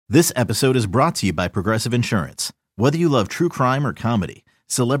This episode is brought to you by Progressive Insurance. Whether you love true crime or comedy,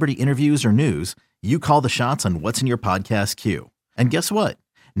 celebrity interviews or news, you call the shots on what's in your podcast queue. And guess what?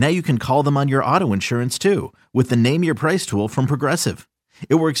 Now you can call them on your auto insurance too with the Name Your Price tool from Progressive.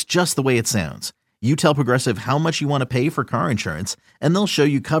 It works just the way it sounds. You tell Progressive how much you want to pay for car insurance, and they'll show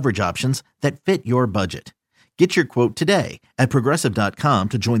you coverage options that fit your budget. Get your quote today at Progressive.com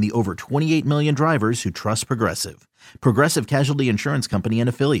to join the over 28 million drivers who trust Progressive. Progressive Casualty Insurance Company and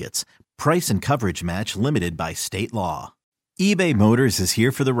Affiliates. Price and coverage match limited by state law. eBay Motors is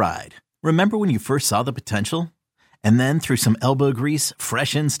here for the ride. Remember when you first saw the potential? And then through some elbow grease,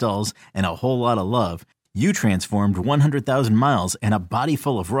 fresh installs, and a whole lot of love, you transformed 100,000 miles and a body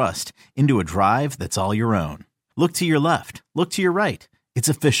full of rust into a drive that's all your own. Look to your left. Look to your right. It's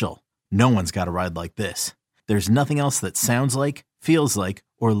official. No one's got a ride like this. There's nothing else that sounds like, feels like,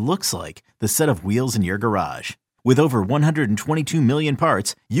 or looks like the set of wheels in your garage. With over 122 million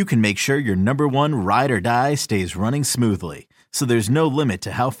parts, you can make sure your number one ride or die stays running smoothly. So there's no limit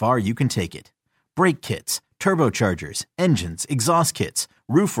to how far you can take it. Brake kits, turbochargers, engines, exhaust kits,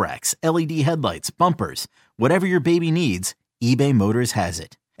 roof racks, LED headlights, bumpers, whatever your baby needs, eBay Motors has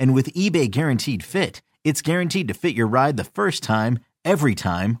it. And with eBay Guaranteed Fit, it's guaranteed to fit your ride the first time, every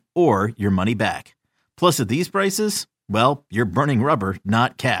time, or your money back. Plus, at these prices, well, you're burning rubber,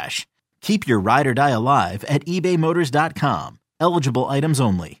 not cash. Keep your ride or die alive at ebaymotors.com. Eligible items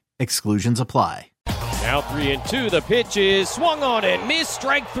only. Exclusions apply. Now 3-2. The pitch is swung on and missed.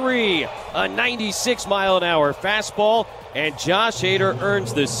 Strike three. A 96-mile-an-hour fastball. And Josh Hader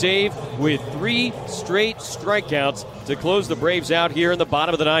earns the save with 3 straight strikeouts to close the Braves out here in the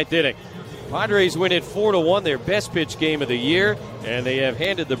bottom of the 9th inning. Padres win it 4-1, their best pitch game of the year, and they have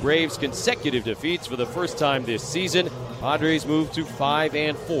handed the Braves consecutive defeats for the first time this season. Padres move to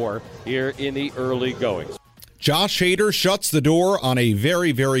 5-4 here in the early goings. Josh Hader shuts the door on a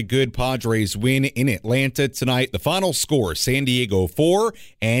very, very good Padres win in Atlanta tonight. The final score, San Diego 4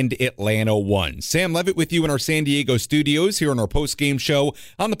 and Atlanta 1. Sam Levitt with you in our San Diego studios here on our postgame show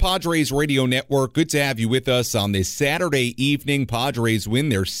on the Padres Radio Network. Good to have you with us on this Saturday evening. Padres win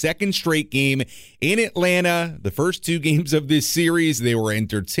their second straight game in Atlanta. The first 2 games of this series, they were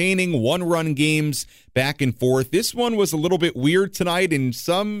entertaining one-run games back and forth. This one was a little bit weird tonight in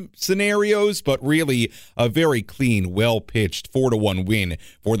some scenarios, but really a very clean, well-pitched 4-1 win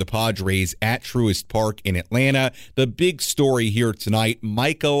for the Padres at Truist Park in Atlanta. The big story here tonight,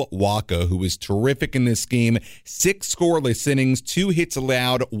 Michael Wacha, who was terrific in this game. 6 scoreless innings, 2 hits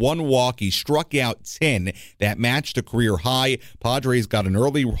allowed, 1 walk. He struck out 10. That matched a career high. Padres got an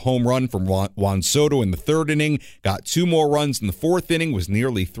early home run from Juan Soto in the 3rd inning, got 2 more runs in the 4th inning, was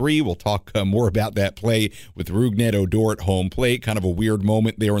nearly 3. We'll talk more about that play with Rougned Odor at home plate. Kind of a weird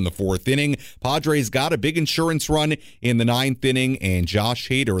moment there in the 4th inning. Padres got a big insurance run in the 9th inning, and Josh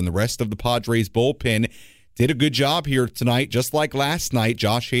Hader and the rest of the Padres bullpen did a good job here tonight. Just like last night,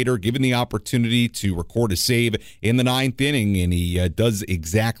 Josh Hader given the opportunity to record a save in the 9th inning, and he does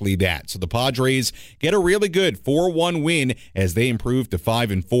exactly that. So the Padres get a really good 4-1 win as they improve to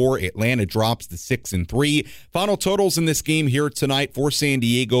 5-4. Atlanta drops to 6-3. Final totals in this game here tonight for San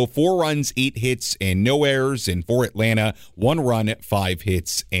Diego: 4 runs, 8 hits, and no errors. And for Atlanta, 1 run, 5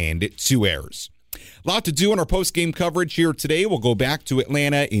 hits, and 2 errors. A lot to do in our post-game coverage here today. We'll go back to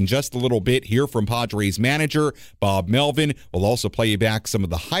Atlanta in just a little bit, hear from Padres manager Bob Melvin. We'll also play you back some of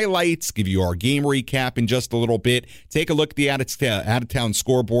the highlights, give you our game recap in just a little bit, take a look at the out-of-town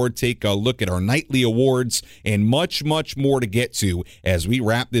scoreboard, take a look at our nightly awards, and much, much more to get to as we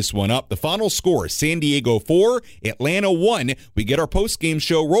wrap this one up. The final score, San Diego 4, Atlanta 1. We get our post-game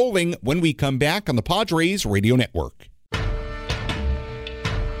show rolling when we come back on the Padres Radio Network.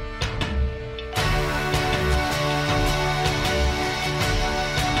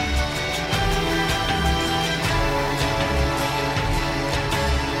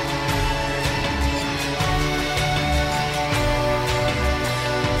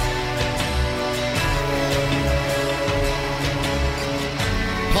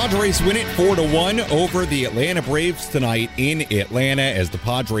 Padres win it 4-1 over the Atlanta Braves tonight in Atlanta as the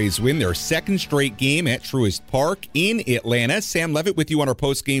Padres win their second straight game at Truist Park in Atlanta. Sam Levitt with you on our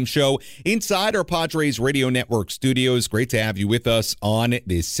post-game show inside our Padres Radio Network studios. Great to have you with us on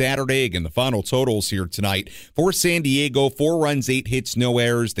this Saturday. Again, the final totals here tonight for San Diego: 4 runs, 8 hits, no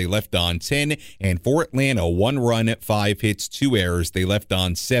errors. They left on 10. And for Atlanta, 1 run, 5 hits, 2 errors. They left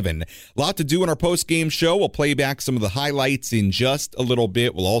on 7. A lot to do in our post-game show. We'll play back some of the highlights in just a little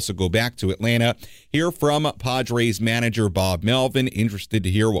bit. We'll also go back to Atlanta, hear from Padres manager Bob Melvin. Interested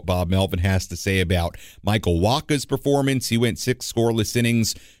to hear what Bob Melvin has to say about Michael Wacha's performance. He went 6 scoreless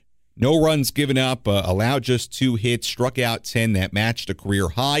innings, No runs given up, allowed just 2 hits, struck out 10. That matched a career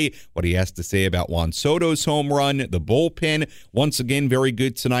high. What he has to say about Juan Soto's home run, the bullpen, once again, very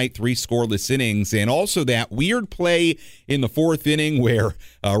good tonight, 3 scoreless innings. And also that weird play in the 4th inning where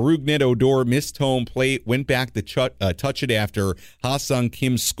Rougned Odor missed home plate, went back to touch it after Ha-Sung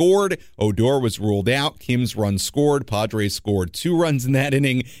Kim scored. Odor was ruled out. Kim's run scored. Padres scored 2 runs in that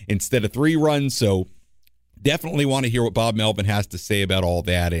inning instead of 3 runs. So definitely want to hear what Bob Melvin has to say about all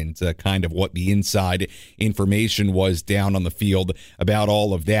that and kind of what the inside information was down on the field about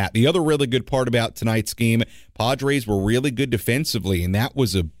all of that. The other really good part about tonight's game, Padres were really good defensively, and that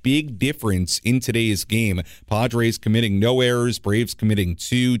was a big difference in today's game. Padres committing no errors, Braves committing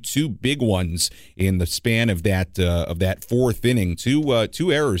two big ones in the span of that 4th inning.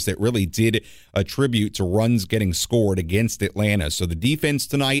 Two errors that really did attribute to runs getting scored against Atlanta. So the defense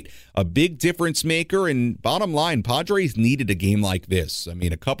tonight, a big difference maker, and bottom line, Padres needed a game like this. I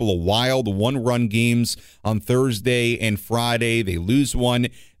mean, a couple of wild 1-run games on Thursday and Friday. They lose one,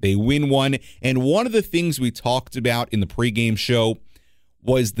 they win one. And one of the things we talked about in the pregame show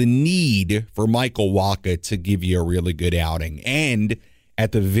was the need for Michael Wacha to give you a really good outing and,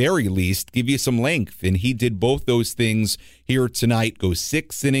 at the very least, give you some length. And he did both those things here tonight. Goes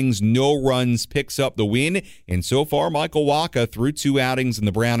 6 innings, no runs, picks up the win. And so far, Michael Wacha, through 2 outings in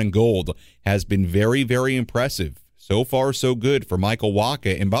the brown and gold, has been very, very impressive. So far, so good for Michael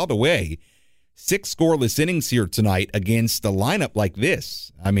Wacha. And by the way, 6 scoreless innings here tonight against a lineup like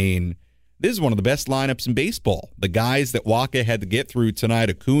this. I mean, this is one of the best lineups in baseball. The guys that Wacha had to get through tonight,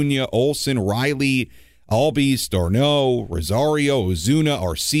 Acuna, Olsen, Riley, Albies, Darno, Rosario, Ozuna,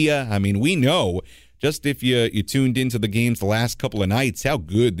 Arcia. I mean, we know, just if you tuned into the games the last couple of nights, how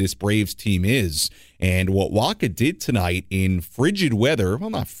good this Braves team is. And what Wacha did tonight in frigid weather, well,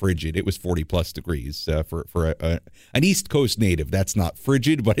 not frigid, it was 40-plus degrees for an East Coast native. That's not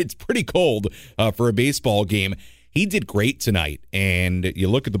frigid, but it's pretty cold for a baseball game. He did great tonight, and you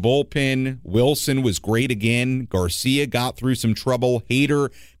look at the bullpen, Wilson was great again. Garcia got through some trouble.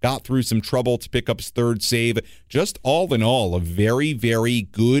 Hader got through some trouble to pick up his 3rd save. Just all in all, a very, very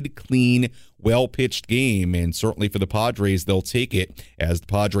good, clean, well-pitched game, and certainly for the Padres, they'll take it as the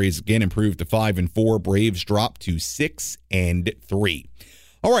Padres again improved to 5-4. Braves dropped to 6-3.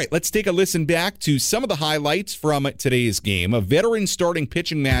 All right, let's take a listen back to some of the highlights from today's game. A veteran starting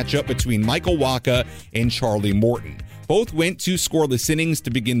pitching matchup between Michael Wacha and Charlie Morton. Both went 2 scoreless innings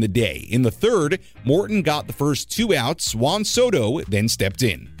to begin the day. In the 3rd, Morton got the first 2 outs. Juan Soto then stepped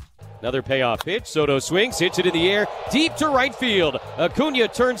in. Another payoff pitch. Soto swings, hits it in the air, deep to right field. Acuna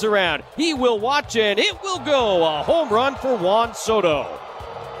turns around. He will watch, and it will go. A home run for Juan Soto.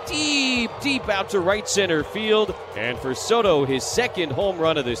 Deep out to right center field. And for Soto, his 2nd home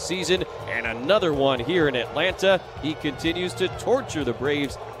run of the season and another one here in Atlanta. He continues to torture the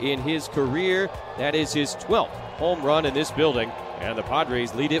Braves in his career. That is his 12th home run in this building. And the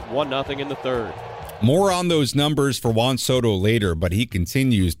Padres lead it 1-0 in the 3rd. More on those numbers for Juan Soto later, but he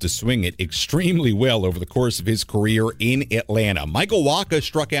continues to swing it extremely well over the course of his career in Atlanta. Michael Wacha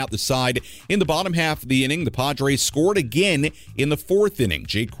struck out the side in the bottom half of the inning. The Padres scored again in the 4th inning.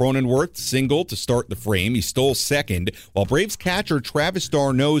 Jake Cronenworth singled to start the frame. He stole second, while Braves catcher Travis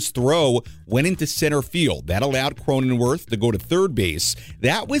d'Arnaud's throw went into center field. That allowed Cronenworth to go to 3rd base.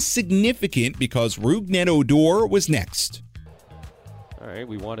 That was significant because Rougned Odor was next. All right,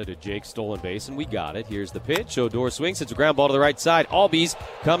 we wanted a Jake stolen base, and we got it. Here's the pitch. Odor swings. It's a ground ball to the right side. Albies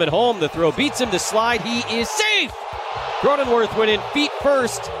coming home. The throw beats him. The slide. He is safe. Cronenworth went in feet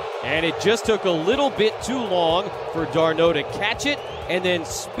first, and it just took a little bit too long for d'Arnaud to catch it and then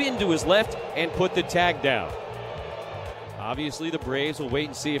spin to his left and put the tag down. Obviously, the Braves will wait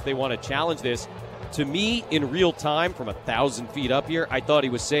and see if they want to challenge this. To me, in real time, from 1,000 feet up here, I thought he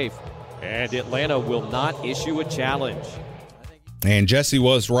was safe. And Atlanta will not issue a challenge. And Jesse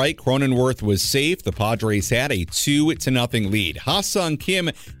was right. Cronenworth was safe. The Padres had a 2-0 lead. Ha-Sung Kim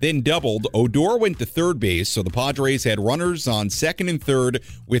then doubled. Odor went to 3rd base, so the Padres had runners on 2nd and 3rd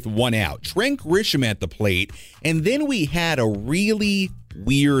with 1 out. Trent Grisham at the plate, and then we had a really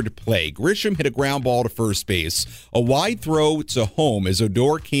weird play. Grisham hit a ground ball to 1st base. A wide throw to home as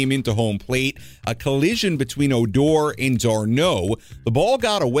Odor came into home plate. A collision between Odor and d'Arnaud. The ball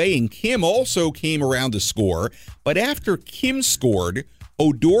got away, and Kim also came around to score. But after Kim scored,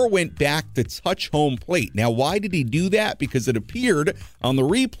 Odor went back to touch home plate. Now, why did he do that? Because it appeared on the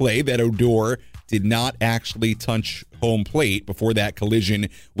replay that Odor did not actually touch home plate before that collision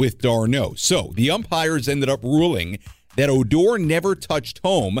with d'Arnaud. So the umpires ended up ruling that Odor never touched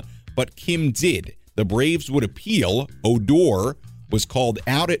home, but Kim did. The Braves would appeal. Odor was called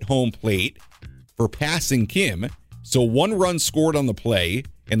out at home plate for passing Kim. So 1 run scored on the play,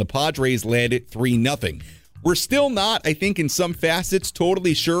 and the Padres led 3-0. We're still not, I think, in some facets,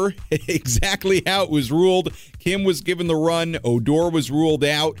 totally sure exactly how it was ruled. Kim was given the run. Odor was ruled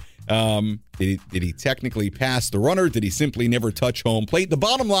out. Did he technically pass the runner? Did he simply never touch home plate? The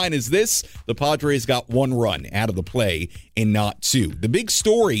bottom line is this: the Padres got one run out of the play and not two. The big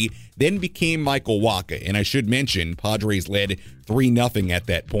story then became Michael Wacha, and I should mention Padres led 3-0 at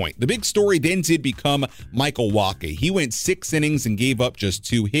that point. The big story then did become Michael Wacha. He went 6 innings and gave up just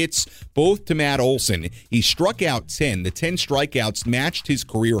 2 hits, both to Matt Olson. He struck out 10. The 10 strikeouts matched his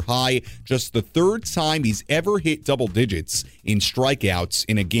career high, just the 3rd time he's ever hit double digits in strikeouts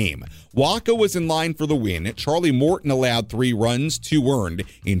in a game. Wacha was in line for the win. Charlie Morton allowed 3 runs, 2 earned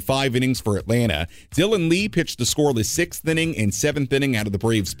in 5 innings for Atlanta. Dylan Lee pitched the scoreless 6th inning and 7th inning out of the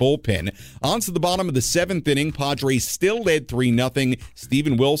Braves bullpen. On to the bottom of the 7th inning, Padres still led 3-0.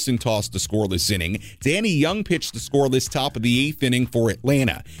 Steven Wilson tossed the scoreless inning. Danny Young pitched the scoreless top of the 8th inning for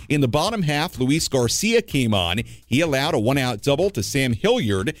Atlanta. In the bottom half, Luis Garcia came on. He allowed a 1-out double to Sam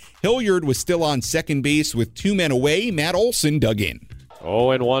Hilliard. Hilliard was still on second base with 2 men away. Matt Olson dug in.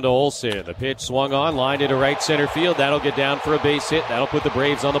 0-1 to Olson. The pitch swung on, lined into right center field. That'll get down for a base hit. That'll put the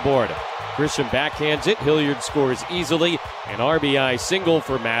Braves on the board. Christian backhands it. Hilliard scores easily. An RBI single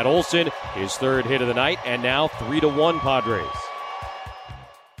for Matt Olson. His 3rd hit of the night, and now 3-1 Padres.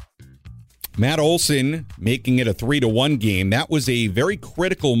 Matt Olson making it a 3-1 game. That was a very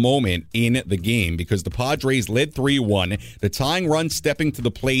critical moment in the game because the Padres led 3-1. The tying run stepping to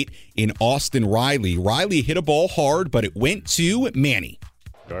the plate in Austin Riley. Riley hit a ball hard, but it went to Manny.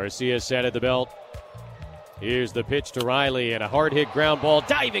 Garcia set at the belt. Here's the pitch to Riley, and a hard-hit ground ball.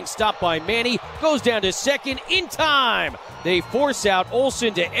 Diving stop by Manny. Goes down to second in time. They force out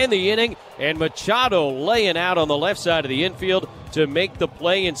Olson to end the inning, and Machado laying out on the left side of the infield to make the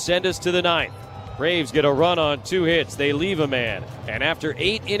play and send us to the 9th. Braves get a run on 2 hits. They leave a man. And after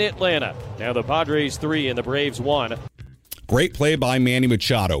 8 in Atlanta, now the Padres 3 and the Braves 1. Great play by Manny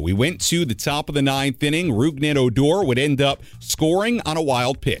Machado. We went to the top of the 9th inning. Rougned Odor would end up scoring on a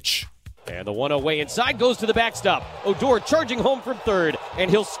wild pitch. And the 1-0 way inside goes to the backstop. Odor charging home from third,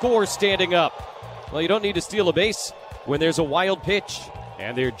 and he'll score standing up. Well, you don't need to steal a base when there's a wild pitch.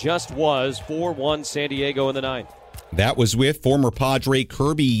 And there just was 4-1 San Diego in the 9th. That was with former Padre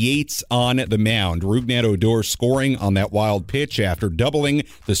Kirby Yates on the mound. Rougned Odor scoring on that wild pitch after doubling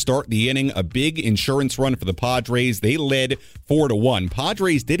to start the inning. A big insurance run for the Padres. They led 4-1.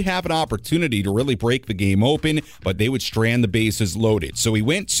 Padres did have an opportunity to really break the game open, but they would strand the bases loaded. So we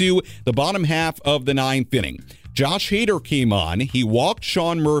went to the bottom half of the 9th inning. Josh Hader came on. He walked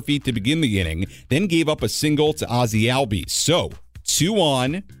Sean Murphy to begin the inning, then gave up a single to Ozzie Albies. So 2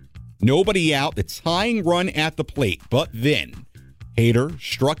 on. Nobody out, the tying run at the plate. But then Hader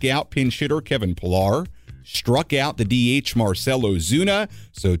struck out pinch hitter Kevin Pillar, struck out the DH Marcell Ozuna.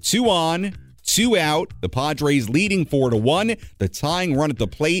 So 2 on, 2 out. The Padres leading 4-1. The tying run at the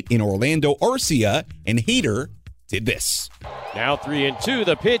plate in Orlando Arcia, and Hader did this. Now 3-2.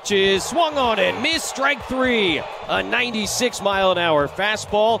 The pitch is swung on and missed. Strike 3. A 96-mile-an-hour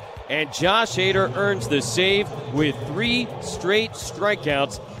fastball. And Josh Hader earns the save with 3 straight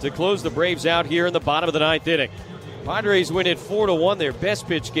strikeouts to close the Braves out here in the bottom of the 9th inning. Padres win it 4-1, their best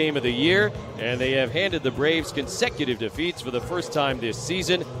pitch game of the year, and they have handed the Braves consecutive defeats for the first time this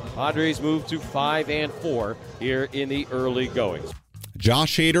season. Padres move to 5-4 here in the early goings.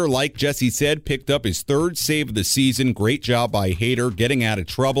 Josh Hader, like Jesse said, picked up his 3rd save of the season. Great job by Hader getting out of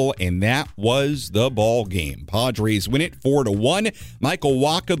trouble, and that was the ball game. Padres win it 4-1. Michael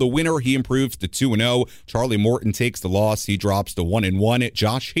Wacha, the winner, he improves to 2-0. Charlie Morton takes the loss. He drops to 1-1.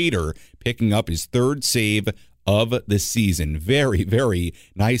 Josh Hader picking up his 3rd save of the season. Very, very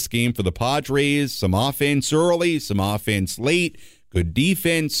nice game for the Padres. Some offense early, some offense late. Good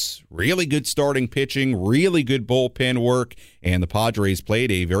defense, really good starting pitching, really good bullpen work, and the Padres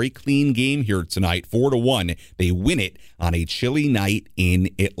played a very clean game here tonight, 4-1. They win it on a chilly night in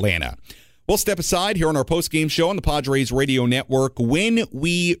Atlanta. We'll step aside here on our post-game show on the Padres Radio Network. When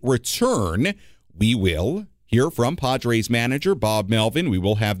we return, we will hear from Padres manager Bob Melvin. We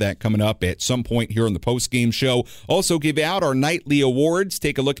will have that coming up at some point here on the post-game show. Also give out our nightly awards,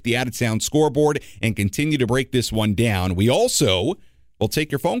 take a look at the Out of Town scoreboard, and continue to break this one down. We also will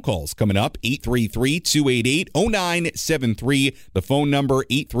take your phone calls coming up, 833-288-0973. The phone number,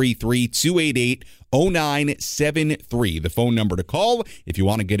 833-288-0973. 0973, the phone number to call. If you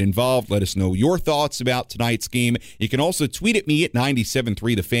want to get involved, let us know your thoughts about tonight's game. You can also tweet at me at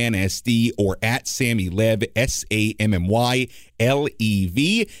 973thefan SD or at Sammy Lev, SAMMYLEV.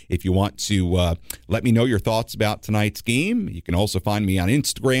 If you want to let me know your thoughts about tonight's game, you can also find me on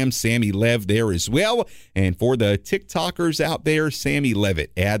Instagram, Sammy Lev there as well. And for the TikTokers out there, Sammy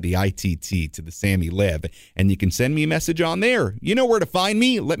Levitt, add the ITT to the Sammy Lev, and you can send me a message on there. You know where to find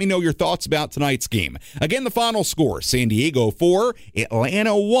me. Let me know your thoughts about tonight's game. Again, the final score, San Diego 4,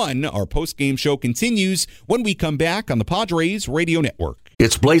 Atlanta 1. Our post-game show continues when we come back on the Padres Radio Network.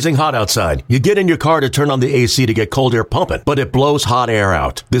 It's blazing hot outside. You get in your car to turn on the AC to get cold air pumping, but it blows hot air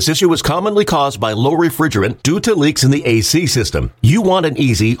out. This issue is commonly caused by low refrigerant due to leaks in the AC system. You want an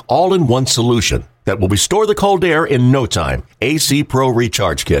easy, all-in-one solution that will restore the cold air in no time. AC Pro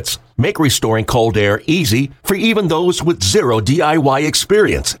Recharge Kits make restoring cold air easy for even those with zero DIY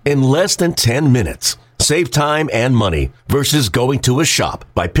experience in less than 10 minutes. Save time and money versus going to a shop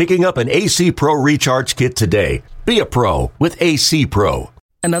by picking up an AC Pro Recharge Kit today. Be a pro with AC Pro.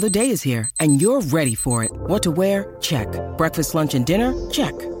 Another day is here, and you're ready for it. What to wear? Check. Breakfast, lunch, and dinner?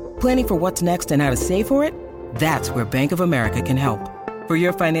 Check. Planning for what's next and how to save for it? That's where Bank of America can help. For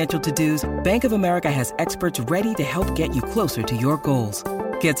your financial to-dos, Bank of America has experts ready to help get you closer to your goals.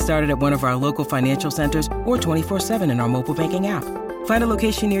 Get started at one of our local financial centers or 24/7 in our mobile banking app. Find a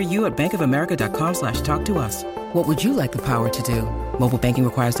location near you at bankofamerica.com/talktous. What would you like the power to do? Mobile banking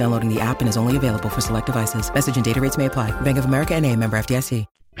requires downloading the app and is only available for select devices. Message and data rates may apply. Bank of America NA, member FDIC.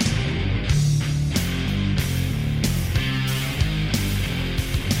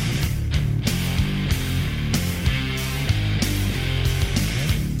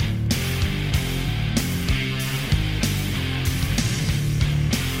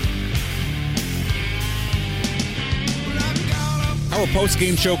 Our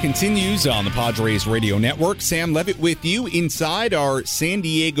post-game show continues on the Padres Radio Network. Sam Levitt with you inside our San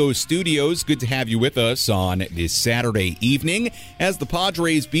Diego studios. Good to have you with us on this Saturday evening as the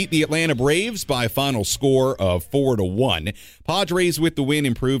Padres beat the Atlanta Braves by a final score of 4-1. Padres with the win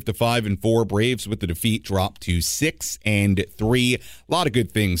improved to 5-4. Braves with the defeat dropped to 6-3. A lot of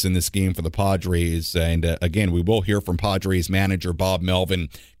good things in this game for the Padres. And again, we will hear from Padres manager Bob Melvin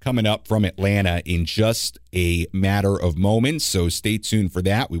coming up from Atlanta in just a matter of moments, so stay tuned for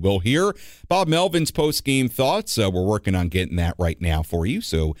that. We will hear Bob Melvin's post-game thoughts. We're working on getting that right now for you,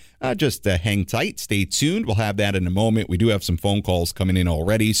 so just hang tight, stay tuned. We'll have that in a moment. We do have some phone calls coming in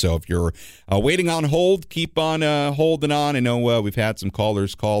already, so if you're waiting on hold, keep on holding on. I know we've had some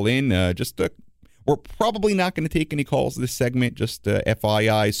callers call in. We're probably not going to take any calls this segment, just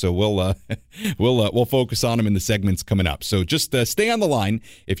FYI. So we'll focus on them in the segments coming up. So just stay on the line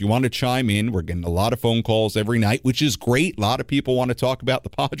if you want to chime in. We're getting a lot of phone calls every night, which is great. A lot of people want to talk about the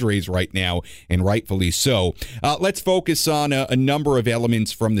Padres right now, and rightfully so. Let's focus on a number of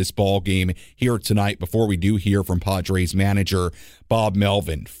elements from this ball game here tonight before we do hear from Padres manager Bob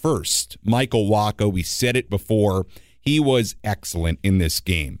Melvin. First, Michael Wacha. We said it before. He was excellent in this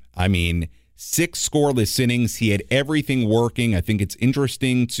game. I mean, 6 scoreless innings. He had everything working. I think it's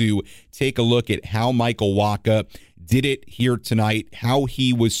interesting to take a look at how Michael Wacha did it here tonight, how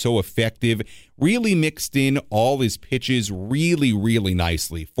he was so effective, really mixed in all his pitches really, really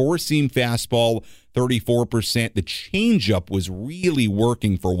nicely. 4-seam fastball, 34%. The changeup was really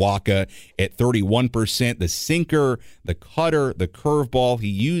working for Wacha at 31%. The sinker, the cutter, the curveball, he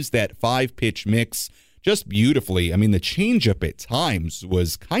used that 5-pitch mix just beautifully. I mean, the changeup at times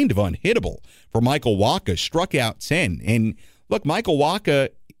was kind of unhittable for Michael Wacha. Struck out 10. And look, Michael Wacha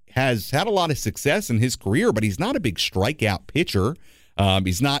has had a lot of success in his career, but he's not a big strikeout pitcher.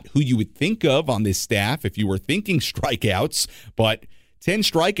 He's not who you would think of on this staff if you were thinking strikeouts, but 10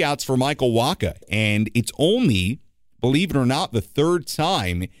 strikeouts for Michael Wacha. And it's only, believe it or not, the third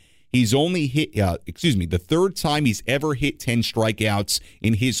time he's only hit, the third time he's ever hit 10 strikeouts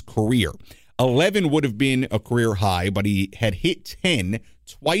in his career. 11 would have been a career high, but he had hit 10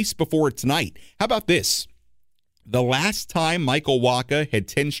 twice before tonight. How about this? The last time Michael Wacha had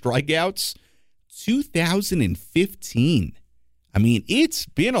 10 strikeouts, 2015. I mean, it's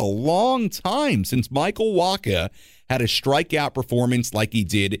been a long time since Michael Wacha had a strikeout performance like he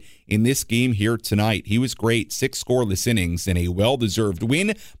did in this game here tonight. He was great. 6 scoreless innings and a well-deserved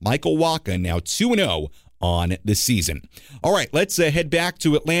win. Michael Wacha now 2-0 on the season. All right, let's head back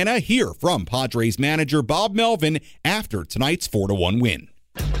to Atlanta, hear from Padres manager Bob Melvin after tonight's 4-1 win.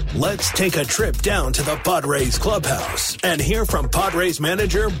 Let's take a trip down to the Padres clubhouse and hear from Padres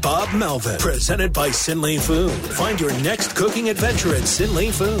manager Bob Melvin. Presented by Sinley Food. Find your next cooking adventure at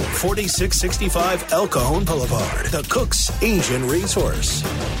Sinley Food, 4665 El Cajon Boulevard, the Cook's Asian Resource.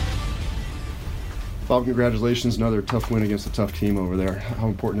 Bob, congratulations. Another tough win against a tough team over there. How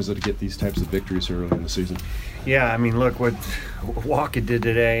important is it to get these types of victories early in the season? Yeah, I mean, look, what Walker did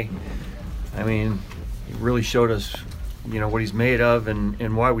today, I mean, he really showed us, what he's made of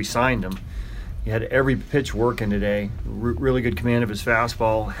and why we signed him. He had every pitch working today. Really good command of his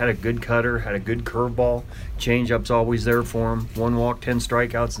fastball. Had a good cutter. Had a good curveball. Changeup's always there for him. 1 walk, 10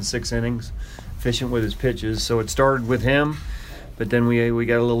 strikeouts in 6 innings. Efficient with his pitches. So it started with him, but then we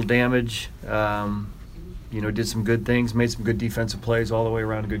got a little damage. Did some good things. Made some good defensive plays all the way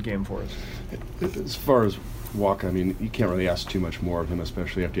around. A good game for us. As far as Walker, I mean, you can't really ask too much more of him,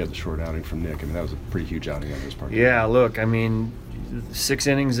 especially after you had the short outing from Nick. I mean, that was a pretty huge outing on his part. Yeah, look, I mean, 6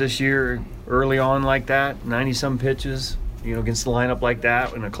 innings this year, early on like that, 90-some pitches, against the lineup like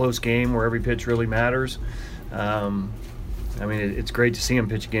that in a close game where every pitch really matters. It's great to see him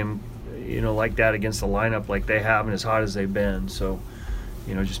pitch a game, like that against the lineup like they have and as hot as they've been. So,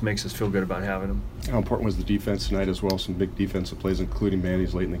 just makes us feel good about having him. How important was the defense tonight as well? Some big defensive plays, including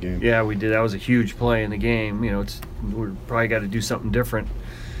Manny's late in the game. Yeah, we did. That was a huge play in the game. We're probably got to do something different,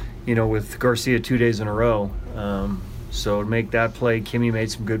 with Garcia 2 days in a row. So to make that play, Kimmy made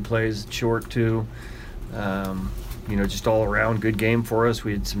some good plays short too. Just all around good game for us.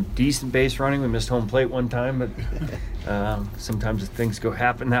 We had some decent base running. We missed home plate one time, but sometimes things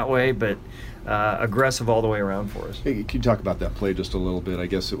happen that way. But aggressive all the way around for us. Hey, can you talk about that play just a little bit? I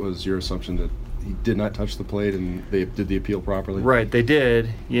guess it was your assumption that he did not touch the plate and they did the appeal properly? Right, they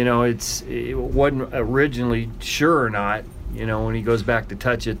did. It wasn't originally sure or not. When he goes back to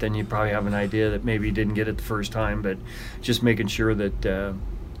touch it, then you probably have an idea that maybe he didn't get it the first time, but just making sure that,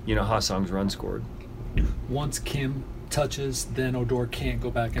 Ha-Sung's run scored. Once Kim touches, then Odor can't go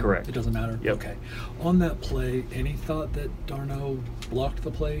back in? Correct. It doesn't matter? Yep. Okay. On that play, any thought that Darno blocked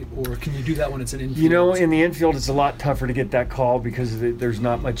the plate, or can you do that when it's an infield? In the infield, it's a lot tougher to get that call because there's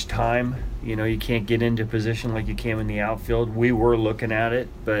not much time. You can't get into position like you can in the outfield. We were looking at it,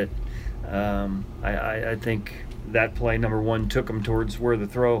 but I think that play, number one, took him towards where the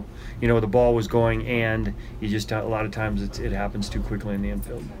throw, the ball was going, and you just, a lot of times it happens too quickly in the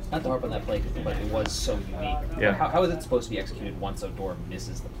infield. Not to harp on that play, but it was so unique. Yeah. How is it supposed to be executed once Odor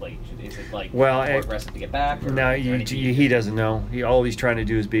misses the plate? Is it more aggressive to get back? No, he doesn't know. All he's trying to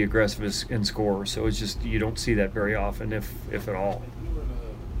do is be aggressive and score, so it's just, you don't see that very often, if at all.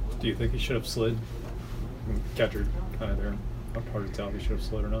 Do you think he should have slid? Catcher kind of there. Hard to tell if he should have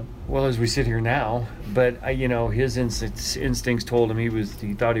slid or not. Well, as we sit here now, but his instincts told him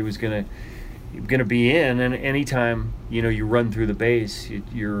he thought he was gonna be in, and anytime you run through the base,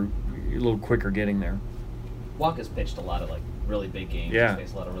 you're a little quicker getting there. Walker's pitched a lot of really big games. Yeah. He's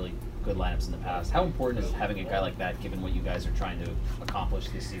faced a lot of really good lineups in the past. How important is having a guy like that, given what you guys are trying to accomplish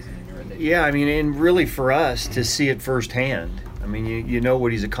this season in your edition? Yeah, and really for us to see it firsthand. You know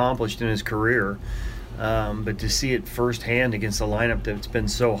what he's accomplished in his career. But to see it firsthand against a lineup that's been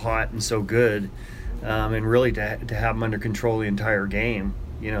so hot and so good, and really to have him under control the entire game,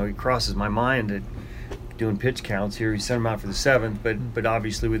 he crosses my mind at doing pitch counts here. He sent him out for the 7th, but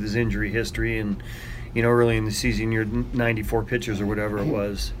obviously with his injury history and, early in the season, you're 94 pitchers or whatever it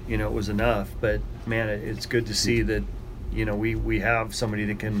was, it was enough. But, man, it's good to see that, we have somebody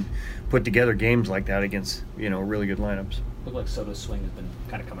that can put together games like that against, really good lineups. Looked like Soto's swing has been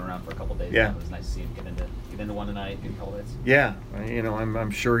kind of coming around for a couple of days. Yeah. It was nice to see him get into one tonight, get a couple hits. Yeah,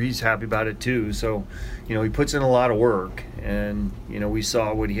 I'm sure he's happy about it too. So, he puts in a lot of work, and we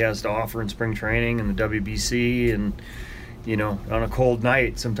saw what he has to offer in spring training and the WBC, and on a cold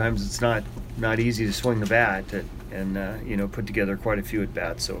night, sometimes it's not easy to swing the bat and put together quite a few at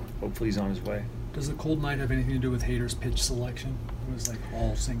bats. So hopefully he's on his way. Does the cold night have anything to do with Hader's pitch selection? It was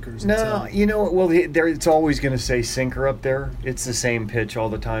all sinkers. No, it's always going to say sinker up there. It's the same pitch all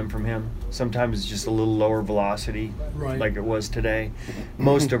the time from him. Sometimes it's just a little lower velocity, right, like it was today.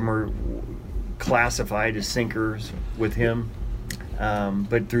 Most of them are classified as sinkers with him,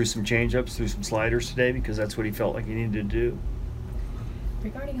 but threw some changeups, threw some sliders today because that's what he felt like he needed to do.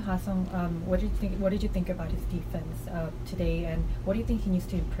 Regarding Ha-Sung, what did you think about his defense today, and what do you think he needs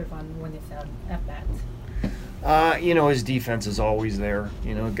to improve on when it's at bat? His defense is always there.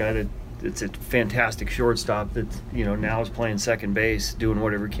 A guy it's a fantastic shortstop that now is playing second base, doing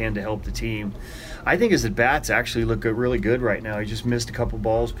whatever he can to help the team. I think his at bats actually look really good right now. He just missed a couple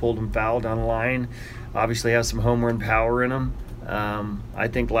balls, pulled him foul down the line. Obviously has some home run power in him. I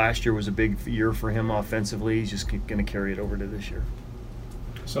think last year was a big year for him offensively. He's just going to carry it over to this year.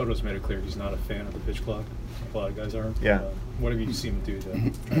 Soto's made it clear he's not a fan of the pitch clock. A lot of guys are. Yeah. What have you seen him do to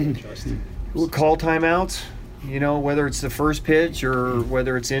try to adjust? We'll call timeouts, whether it's the first pitch or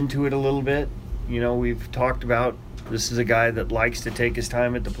whether it's into it a little bit. We've talked about this is a guy that likes to take his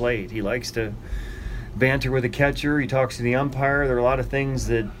time at the plate. He likes to banter with the catcher. He talks to the umpire. There are a lot of things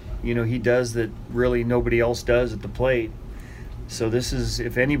that, he does that really nobody else does at the plate. So this is,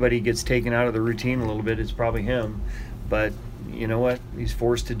 if anybody gets taken out of the routine a little bit, it's probably him. But you know what? He's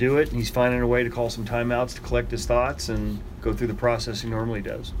forced to do it, and he's finding a way to call some timeouts to collect his thoughts and go through the process he normally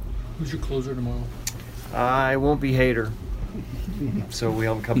does. Who's your closer tomorrow? I won't be Hader. So we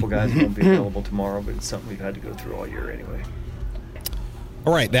have a couple guys who won't be available tomorrow, but it's something we've had to go through all year anyway.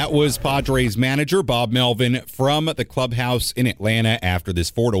 All right, that was Padres manager Bob Melvin from the clubhouse in Atlanta after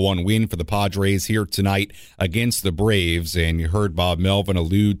this 4-1 win for the Padres here tonight against the Braves. And you heard Bob Melvin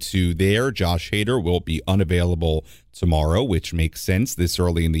allude to there, Josh Hader will be unavailable tomorrow, which makes sense this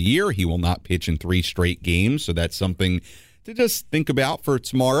early in the year. He will not pitch in 3 straight games, so that's something to just think about for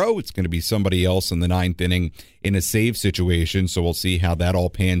tomorrow. It's going to be somebody else in the 9th inning in a save situation, so we'll see how that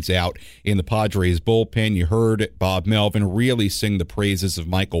all pans out in the Padres bullpen. You heard Bob Melvin really sing the praises of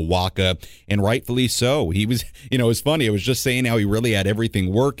Michael Wacha, and rightfully so. He was, it's funny, I was just saying how he really had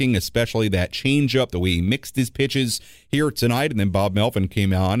everything working, especially that changeup, the way he mixed his pitches here tonight, and then Bob Melvin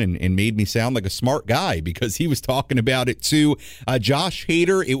came on and made me sound like a smart guy because he was talking about it too. Josh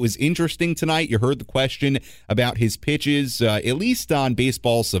Hader, it was interesting tonight. You heard the question about his pitches, at least on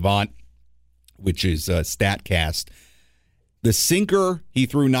Baseball Savant, which is StatCast. The sinker, he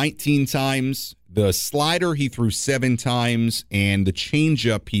threw 19 times. The slider, he threw 7 times. And the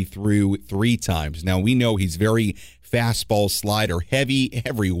changeup, he threw 3 times. Now, we know he's very fastball slider heavy.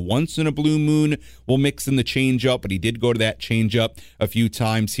 Every once in a blue moon, we'll mix in the changeup. But he did go to that changeup a few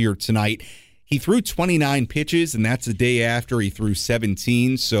times here tonight. He threw 29 pitches, and that's the day after he threw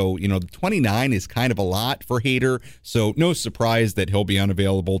 17. So, the 29 is kind of a lot for Hader. So, no surprise that he'll be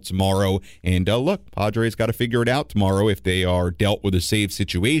unavailable tomorrow. And look, Padres got to figure it out tomorrow if they are dealt with a save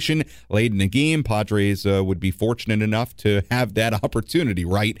situation late in the game. Padres would be fortunate enough to have that opportunity,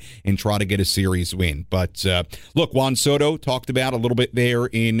 right, and try to get a series win. But, look, Juan Soto talked about a little bit there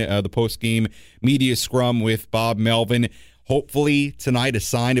in the postgame media scrum with Bob Melvin. Hopefully tonight, a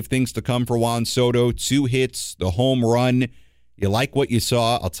sign of things to come for Juan Soto. 2 hits, the home run. You like what you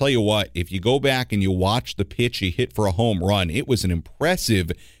saw. I'll tell you what, if you go back and you watch the pitch he hit for a home run, it was an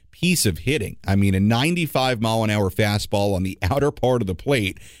impressive piece of hitting. I mean, a 95-mile-an-hour fastball on the outer part of the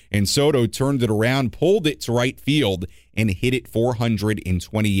plate, and Soto turned it around, pulled it to right field, and hit it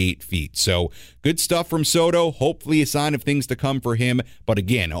 428 feet. So good stuff from Soto. Hopefully a sign of things to come for him. But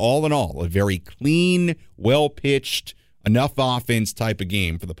again, all in all, a very clean, well-pitched, enough offense type of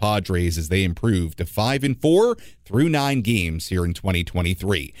game for the Padres as they improve to 5-4 through 9 games here in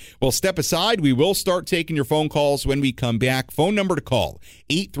 2023. Well, step aside. We will start taking your phone calls when we come back. Phone number to call,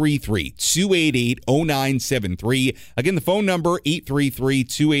 833-288-0973. Again, the phone number,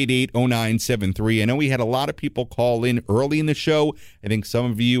 833-288-0973. I know we had a lot of people call in early in the show. I think some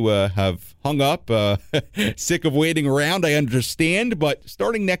of you have hung up, sick of waiting around. I understand, but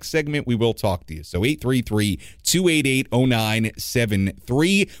starting next segment, we will talk to you. So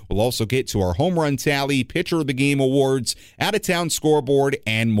 833-288-0973. We'll also get to our home run tally, pitcher of the game awards, out-of-town scoreboard,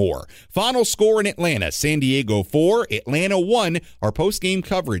 and more. Final score in Atlanta, San Diego 4, Atlanta 1. Our post-game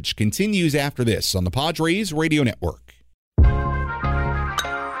coverage continues after this on the Padres Radio Network.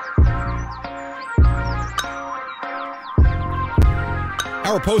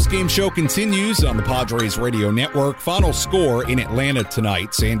 Our post-game show continues on the Padres Radio Network. Final score in Atlanta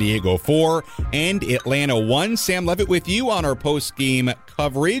tonight, San Diego 4 and Atlanta 1. Sam Levitt with you on our post-game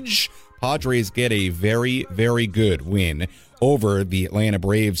coverage. Padres get a very, very good win over the Atlanta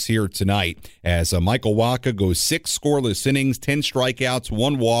Braves here tonight as Michael Wacha goes 6 scoreless innings, 10 strikeouts,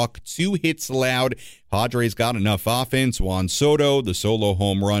 1 walk, 2 hits allowed. Padres got enough offense. Juan Soto, the solo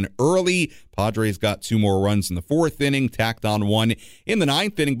home run early. Padres got 2 more runs in the 4th inning, tacked on 1 in the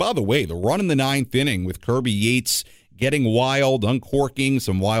 9th inning. By the way, the run in the 9th inning with Kirby Yates getting wild, uncorking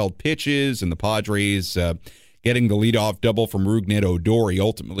some wild pitches, and the Padres getting the leadoff double from Rougned Odor. He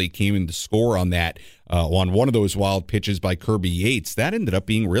ultimately came in to score on that on one of those wild pitches by Kirby Yates. That ended up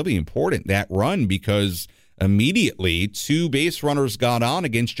being really important, that run, because immediately 2 base runners got on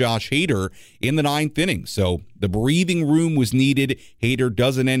against Josh Hader in the 9th inning. So the breathing room was needed. Hader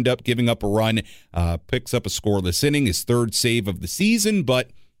doesn't end up giving up a run, picks up a scoreless inning, his 3rd save of the season,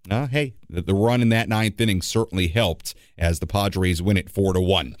 but hey, the run in that 9th inning certainly helped as the Padres win it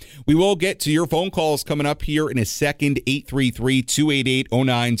 4-1. We will get to your phone calls coming up here in a second,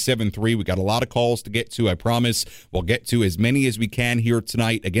 833-288-0973. We got a lot of calls to get to, I promise. We'll get to as many as we can here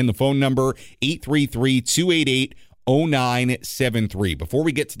tonight. Again, the phone number, 833-288-0973. Before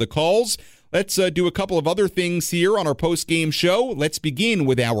we get to the calls, let's do a couple of other things here on our post-game show. Let's begin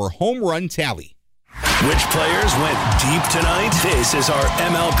with our home run tally. Which players went deep tonight? This is our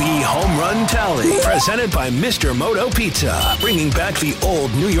MLB Home Run Tally, presented by Mr. Moto Pizza, bringing back the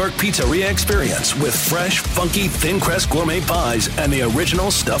old New York pizzeria experience with fresh, funky, thin crust gourmet pies and the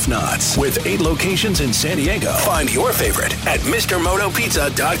original stuffed nuts. With 8 locations in San Diego, find your favorite at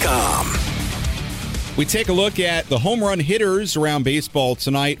MrMotoPizza.com. We take a look at the home run hitters around baseball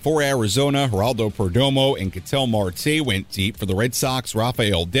tonight. For Arizona, Geraldo Perdomo and Ketel Marte went deep. For the Red Sox,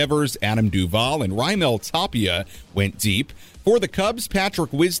 Rafael Devers, Adam Duvall, and Raimel Tapia went deep. For the Cubs,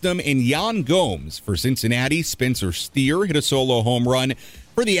 Patrick Wisdom and Yan Gomes. For Cincinnati, Spencer Steer hit a solo home run.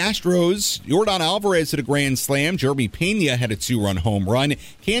 For the Astros, Yordan Alvarez hit a grand slam. Jeremy Pena had a 2-run home run.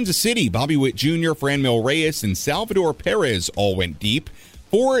 Kansas City, Bobby Witt Jr., Franmil Reyes, and Salvador Perez all went deep.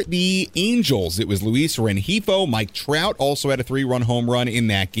 For the Angels, it was Luis Rengifo. Mike Trout also had a 3-run home run in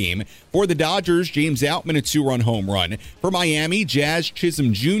that game. For the Dodgers, James Outman, a 2-run home run. For Miami, Jazz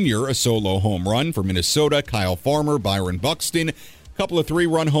Chisholm Jr., a solo home run. For Minnesota, Kyle Farmer, Byron Buxton. A couple of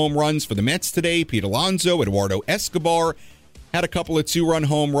 3-run home runs for the Mets today. Pete Alonso, Eduardo Escobar had a couple of 2-run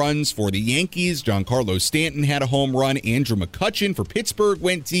home runs. For the Yankees, Giancarlo Stanton had a home run. Andrew McCutchen for Pittsburgh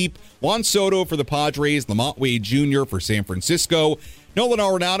went deep. Juan Soto for the Padres. Lamont Wade Jr. for San Francisco. Nolan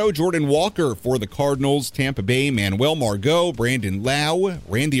Arenado, Jordan Walker for the Cardinals. Tampa Bay, Manuel Margot, Brandon Lau,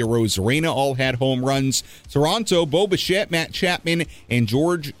 Randy Arozarena all had home runs. Toronto, Bo Bichette, Matt Chapman, and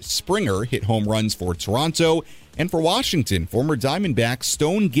George Springer hit home runs for Toronto. And for Washington, former Diamondback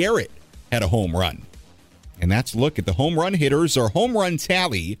Stone Garrett had a home run. And that's a look at the home run hitters, our home run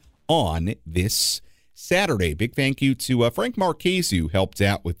tally on this Saturday. Big thank you to Frank Marquez, who helped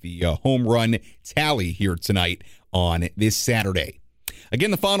out with the home run tally here tonight on this Saturday.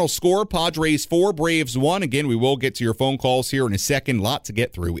 Again, the final score, Padres 4, Braves 1. Again, we will get to your phone calls here in a second. Lot to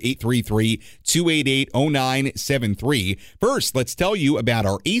get through. 833-288-0973. First, let's tell you about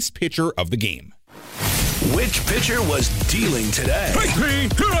our ace pitcher of the game. Which pitcher was dealing today?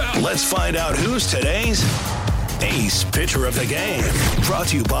 Let's find out who's today's Ace Pitcher of the Game. Brought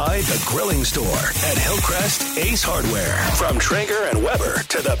to you by The Grilling Store at Hillcrest Ace Hardware. From Traeger and Weber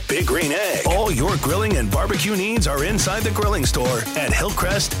to the Big Green Egg, all your grilling and barbecue needs are inside The Grilling Store at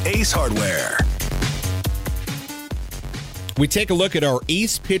Hillcrest Ace Hardware. We take a look at our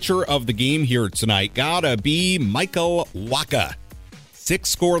ace pitcher of the game here tonight. Gotta be Michael Wacha.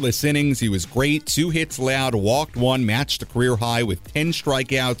 6 scoreless innings. He was great. 2 hits allowed, walked 1, matched a career high with 10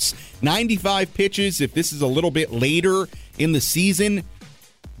 strikeouts, 95 pitches. If this is a little bit later in the season,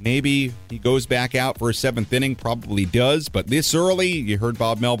 maybe he goes back out for a 7th inning, probably does. But this early, you heard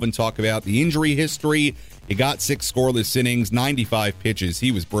Bob Melvin talk about the injury history. He got 6 scoreless innings, 95 pitches.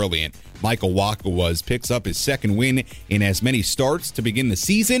 He was brilliant. Michael Wacha picks up his 2nd win in as many starts to begin the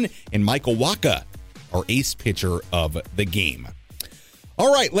season. And Michael Wacha, our ace pitcher of the game. All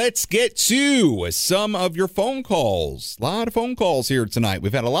right, let's get to some of your phone calls. A lot of phone calls here tonight.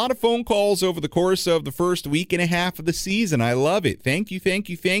 We've had a lot of phone calls over the course of the first week and a half of the season. I love it. Thank you, thank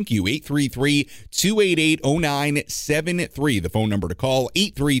you, thank you. 833-288-0973. The phone number to call,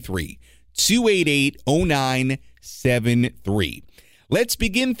 833-288-0973. Let's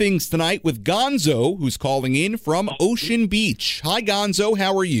begin things tonight with Gonzo, who's calling in from Ocean Beach. Hi, Gonzo.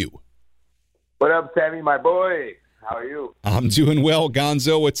 How are you? What up, Sammy, my boy? How are you? I'm doing well,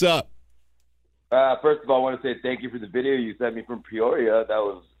 Gonzo. What's up? First of all, I want to say thank you for the video you sent me from Peoria. That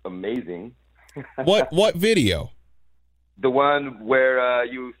was amazing. What video? The one where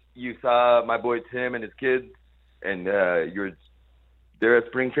you saw my boy Tim and his kids, and you're there at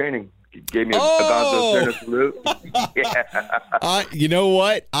spring training. You gave me a Gonzo Turner salute. Yeah. You know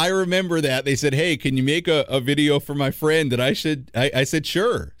what? I remember that. They said, hey, can you make a video for my friend? And I said,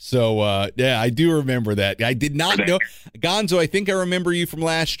 sure. So, yeah, I do remember that. I did not know. Gonzo, I think I remember you from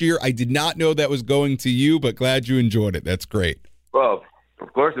last year. I did not know that was going to you, but glad you enjoyed it. That's great. Well,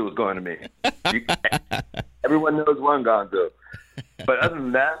 of course it was going to me. Everyone knows one Gonzo. But other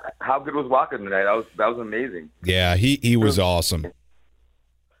than that, how good was Wacha tonight? That was amazing. Yeah, he was awesome.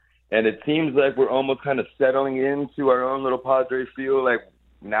 And it seems like we're almost kind of settling into our own little Padres feel. Like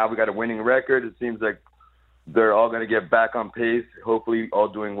now we got a winning record. It seems like they're all going to get back on pace, hopefully all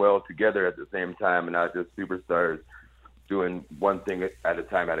doing well together at the same time and not just superstars doing one thing at a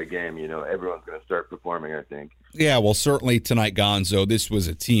time at a game. You know, everyone's going to start performing, I think. Yeah, well, certainly tonight, Gonzo, this was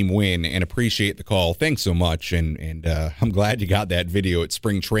a team win, and appreciate the call. Thanks so much, and I'm glad you got that video at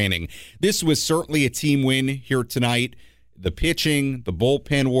spring training. This was certainly a team win here tonight. The pitching, the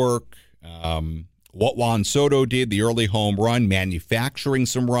bullpen work, what Juan Soto did, the early home run, manufacturing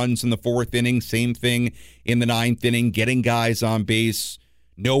some runs in the 4th inning, same thing in the 9th inning, getting guys on base,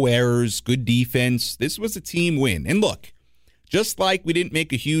 no errors, good defense. This was a team win. And look, Just like we didn't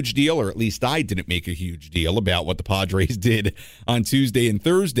make a huge deal, or at least I didn't make a huge deal about what the Padres did on Tuesday and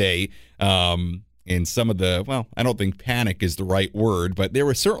Thursday. And some of the, well, I don't think panic is the right word, but there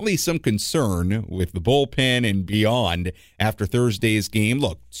was certainly some concern with the bullpen and beyond after Thursday's game.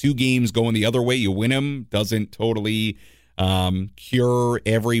 Look, 2 games going the other way, you win them, doesn't totally cure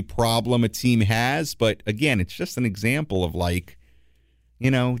every problem a team has. But again, it's just an example of like,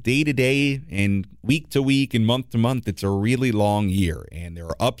 day to day and week to week and month to month, it's a really long year. And there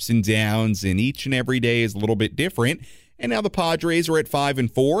are ups and downs, and each and every day is a little bit different. And now the Padres are at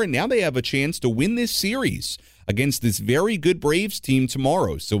 5-4, and now they have a chance to win this series against this very good Braves team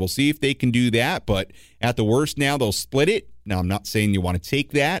tomorrow. So we'll see if they can do that. But at the worst now, they'll split it. Now, I'm not saying you want to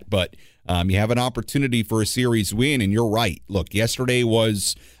take that, but you have an opportunity for a series win, and you're right. Look, yesterday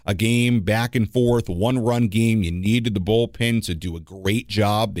was a game back and forth, 1-run game. You needed the bullpen to do a great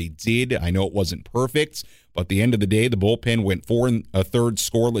job. They did. I know it wasn't perfect, but at the end of the day, the bullpen went 4 1/3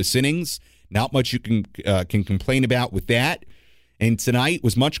 scoreless innings. Not much you can complain about with that. And tonight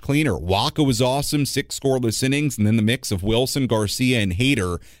was much cleaner. Waka was awesome, 6 scoreless innings, and then the mix of Wilson, Garcia, and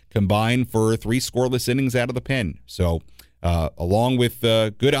Hader combined for 3 scoreless innings out of the pen. So along with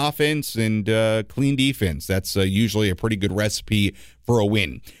good offense and clean defense, that's usually a pretty good recipe for a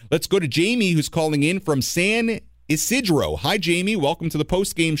win. Let's go to Jamie, who's calling in from San Isidro. Hi, Jamie. Welcome to the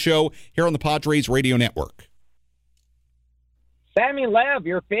postgame show here on the Padres Radio Network. Sammy Lev,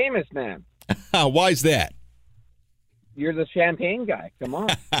 you're famous, man. Why's that? You're the champagne guy. Come on.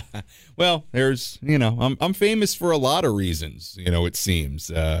 Well, there's, I'm famous for a lot of reasons, it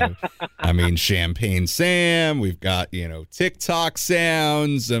seems. I mean, Champagne Sam, we've got, TikTok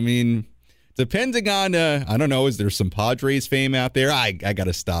sounds. I mean, depending on, I don't know, is there some Padres fame out there? I got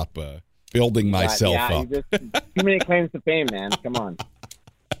to stop building myself up. Too many claims to fame, man. Come on.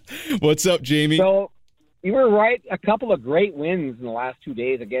 What's up, Jamie? So, you were right. A couple of great wins in the last 2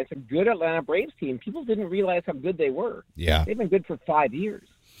 days against a good Atlanta Braves team. People didn't realize how good they were. Yeah. They've been good for 5 years.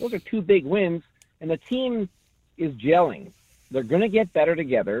 Those are 2 big wins, and the team is gelling. They're going to get better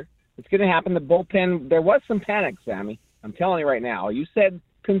together. It's going to happen. The bullpen, there was some panic, Sammy. I'm telling you right now. You said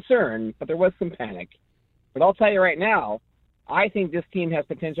concern, but there was some panic. But I'll tell you right now, I think this team has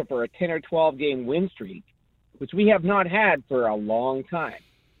potential for a 10 or 12-game win streak, which we have not had for a long time.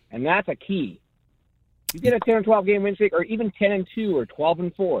 And that's a key. You get a 10 or 12-game win streak, or even 10-2 or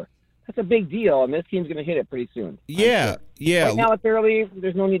 12-4. That's a big deal, and this team's going to hit it pretty soon. Yeah, yeah. Right now it's early.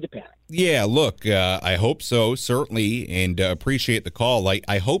 There's no need to panic. Yeah, look, I hope so, certainly, and appreciate the call.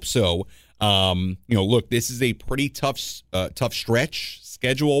 I hope so. Look, this is a pretty tough stretch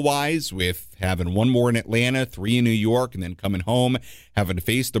schedule-wise, with having 1 more in Atlanta, 3 in New York, and then coming home, having to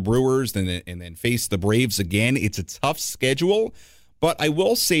face the Brewers, and then face the Braves again. It's a tough schedule. But I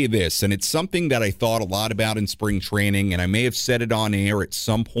will say this, and it's something that I thought a lot about in spring training, and I may have said it on air at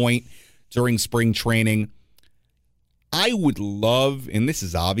some point during spring training. I would love, and this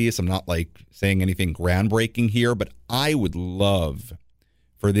is obvious, I'm not saying anything groundbreaking here, but I would love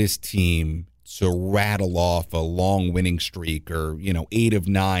for this team to rattle off a long winning streak, or 8 of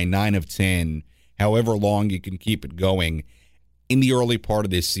 9, 9 of 10, however long you can keep it going in the early part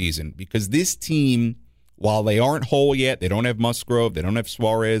of this season, because this team, while they aren't whole yet, they don't have Musgrove, they don't have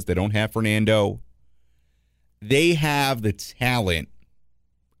Suarez, they don't have Fernando, they have the talent,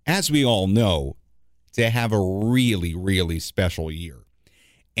 as we all know, to have a really, really special year.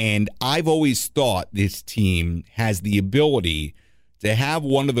 And I've always thought this team has the ability to have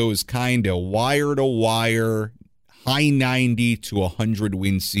one of those kind of wire-to-wire, high 90 to 100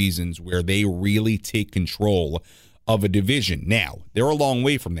 win seasons where they really take control of a division. Now, they're a long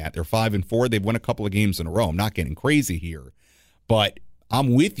way from that. They're 5-4. They've won a couple of games in a row. I'm not getting crazy here, but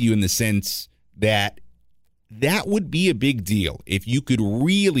I'm with you in the sense that that would be a big deal if you could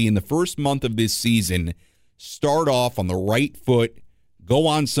really, in the first month of this season, start off on the right foot, go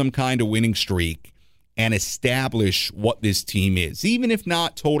on some kind of winning streak, and establish what this team is, even if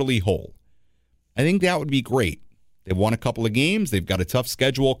not totally whole. I think that would be great. They've won a couple of games. They've got a tough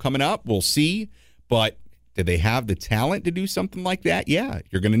schedule coming up. We'll see, but do they have the talent to do something like that? Yeah,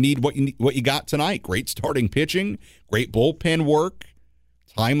 you're going to need what you got tonight. Great starting pitching, great bullpen work,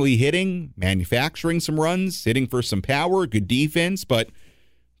 timely hitting, manufacturing some runs, hitting for some power, good defense. But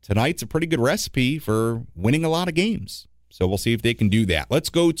tonight's a pretty good recipe for winning a lot of games. So we'll see if they can do that. Let's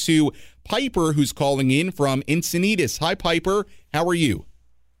go to Piper, who's calling in from Encinitas. Hi, Piper. How are you?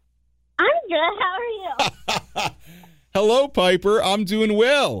 I'm good. How are you? Hello, Piper. I'm doing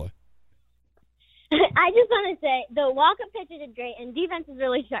well. I just want to say the walk-up pitches is great and defense is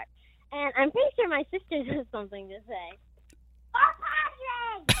really sharp. And I'm pretty sure my sister has something to say.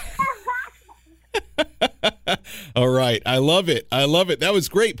 All right. I love it. I love it. That was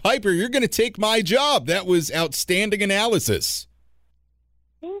great. Piper, you're going to take my job. That was outstanding analysis.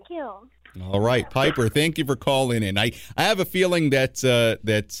 Thank you. All right, Piper, thank you for calling in. I have a feeling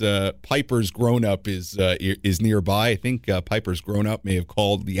that Piper's grown-up is nearby. I think Piper's grown-up may have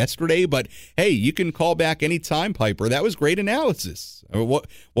called yesterday, but hey, you can call back anytime, Piper. That was great analysis.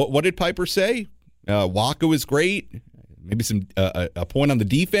 What did Piper say? Waka was great. Maybe some a point on the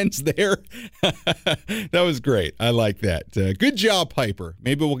defense there. That was great. I like that. Good job, Piper.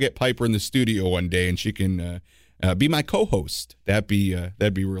 Maybe we'll get Piper in the studio one day, and she can be my co-host. That'd be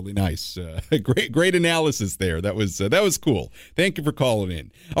really nice. Great analysis there. That was cool. Thank you for calling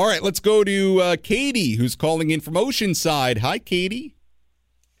in. All right, let's go to Katie, who's calling in from Oceanside. Hi, Katie.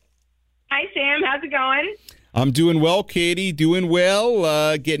 Hi, Sam. How's it going? I'm doing well, Katie. Doing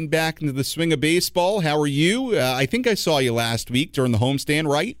well. Getting back into the swing of baseball. How are you? I think I saw you last week during the homestand,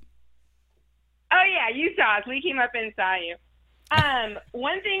 right? Oh, yeah, you saw us. We came up and saw you.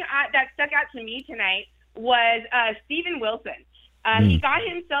 One thing that stuck out to me tonight was Steven Wilson. He got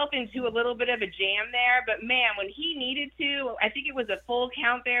himself into a little bit of a jam there, but, man, when he needed to, I think it was a full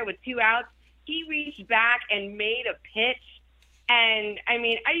count there with 2 outs, he reached back and made a pitch. And, I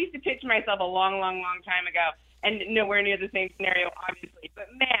mean, I used to pitch myself a long, long, long time ago, and nowhere near the same scenario, obviously. But,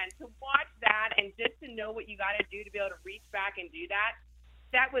 man, to watch that and just to know what you got to do to be able to reach back and do that,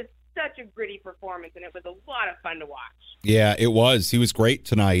 that was such a gritty performance, and it was a lot of fun to watch. Yeah, it was. He was great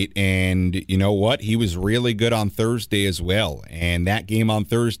tonight, and you know what? He was really good on Thursday as well. And that game on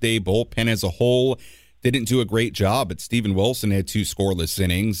Thursday, bullpen as a whole didn't do a great job, but Steven Wilson had 2 scoreless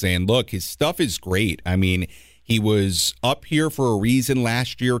innings. And, look, his stuff is great. I mean, he was up here for a reason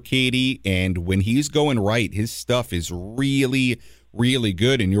last year, Katie, and when he's going right, his stuff is really, really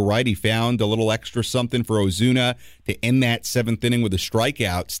good. And you're right, he found a little extra something for Ozuna to end that 7th inning with a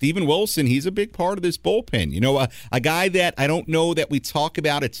strikeout. Steven Wilson, he's a big part of this bullpen. You know, a guy that I don't know that we talk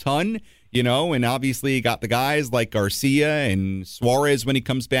about a ton, you know, and obviously you got the guys like Garcia and Suarez when he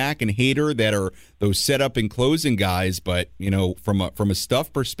comes back and Hader that are those setup and closing guys. But, you know, from a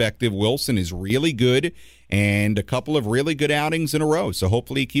stuff perspective, Wilson is really good and a couple of really good outings in a row. So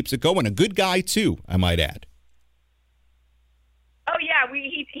hopefully he keeps it going. A good guy, too, I might add. Oh, yeah,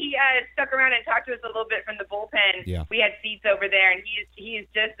 he stuck around and talked to us a little bit from the bullpen. Yeah. We had seats over there, and he is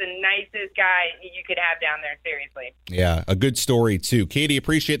just the nicest guy you could have down there, seriously. Yeah, a good story, too. Katie,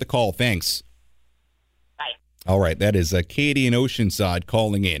 appreciate the call. Thanks. Bye. All right, that is Katie in Oceanside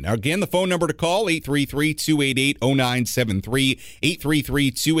calling in. Again, the phone number to call, 833-288-0973,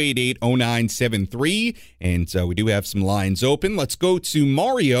 833-288-0973. And we do have some lines open. Let's go to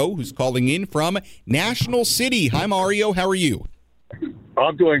Mario, who's calling in from National City. Hi, Mario. How are you?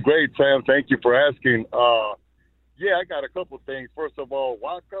 I'm doing great, Sam. Thank you for asking. Yeah, I got a couple things. First of all,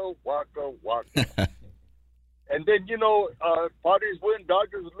 Waka. And then, you know, Padres win,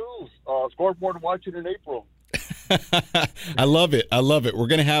 Dodgers lose. Scoreboard watching in April. I love it. We're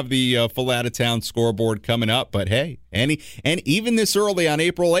going to have the full out-of-town scoreboard coming up. But, hey, and even this early on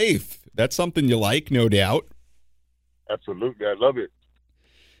April 8th, that's something you like, no doubt. Absolutely. I love it.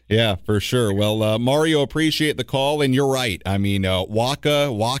 Yeah, for sure. Well, Mario, appreciate the call, and you're right. I mean,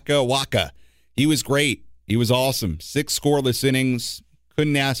 Waka. He was great. He was awesome. 6 scoreless innings.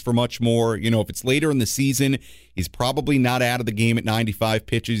 Couldn't ask for much more. You know, if it's later in the season, he's probably not out of the game at 95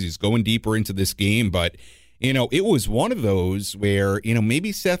 pitches. He's going deeper into this game. But, you know, it was one of those where, you know,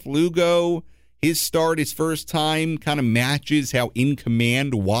 maybe Seth Lugo, his start, his first time, kind of matches how in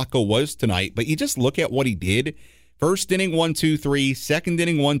command Waka was tonight. But you just look at what he did. First inning, 1-2-3. Second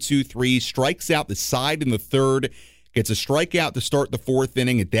inning, 1-2-3. Strikes out the side in the third. Gets a strikeout to start the 4th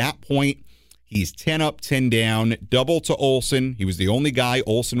inning. At that point, he's 10 up, 10 down. Double to Olsen. He was the only guy,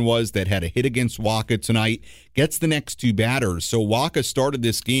 Olsen was, that had a hit against Waka tonight. Gets the next 2 batters. So Waka started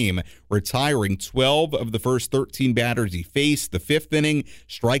this game retiring 12 of the first 13 batters he faced. The 5th inning,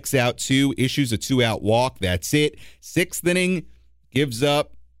 strikes out 2, issues a 2-out walk. That's it. 6th inning, gives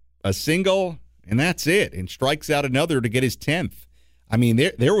up a single. And that's it, and strikes out another to get his 10th. I mean,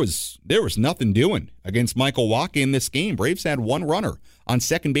 there was nothing doing against Michael Waka in this game. Braves had 1 runner on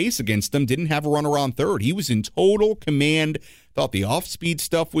second base against them, didn't have a runner on third. He was in total command. Thought the off-speed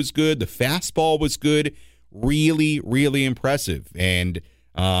stuff was good. The fastball was good. Really, really impressive. And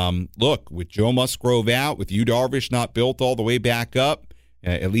look, with Joe Musgrove out, with Yu Darvish not built all the way back up,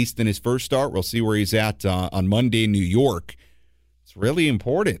 at least in his first start, we'll see where he's at on Monday in New York. It's really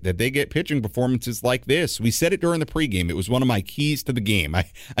important that they get pitching performances like this. We said it during the pregame. It was one of my keys to the game.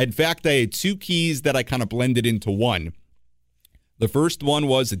 In fact, I had 2 keys that I kind of blended into one. The first one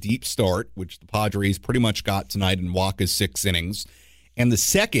was a deep start, which the Padres pretty much got tonight in Waka's 6 innings. And the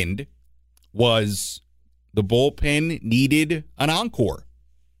second was the bullpen needed an encore,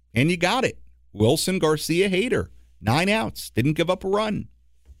 and you got it. Wilson, Garcia, Hader, 9 outs, didn't give up a run.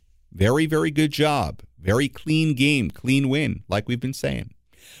 Very, very good job. Very clean game, clean win, like we've been saying.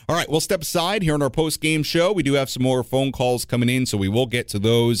 All right, we'll step aside here on our post-game show. We do have some more phone calls coming in, so we will get to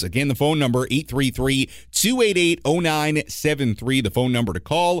those. Again, the phone number, 833-288-0973, the phone number to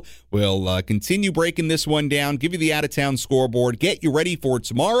call. We'll continue breaking this one down, give you the out-of-town scoreboard, get you ready for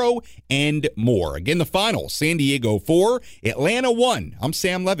tomorrow and more. Again, the final, San Diego 4, Atlanta 1. I'm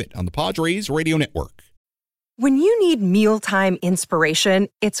Sam Levitt on the Padres Radio Network. When you need mealtime inspiration,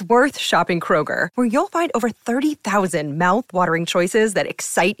 it's worth shopping Kroger, where you'll find over 30,000 mouth-watering choices that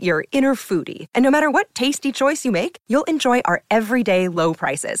excite your inner foodie. And no matter what tasty choice you make, you'll enjoy our everyday low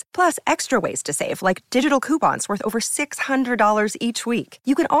prices, plus extra ways to save, like digital coupons worth over $600 each week.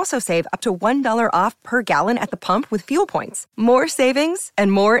 You can also save up to $1 off per gallon at the pump with fuel points. More savings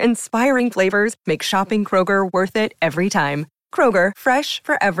and more inspiring flavors make shopping Kroger worth it every time. Kroger, fresh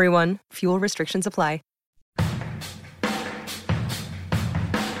for everyone. Fuel restrictions apply.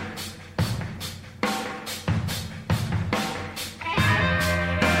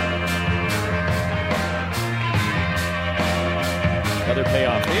 Another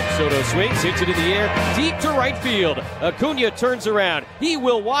payoff hit. Soto swings, hits it in the air, deep to right field. Acuna turns around. He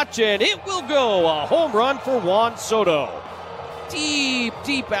will watch, and it will go. A home run for Juan Soto. Deep,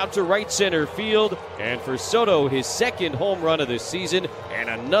 deep out to right center field. And for Soto, his second home run of the season, and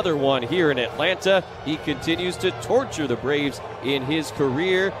another one here in Atlanta. He continues to torture the Braves in his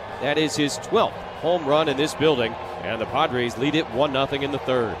career. That is his 12th home run in this building. And the Padres lead it 1-0 in the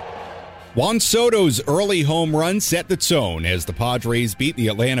third. Juan Soto's early home run set the tone as the Padres beat the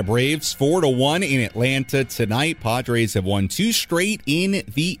Atlanta Braves 4-1 in Atlanta tonight. Padres have won 2 straight in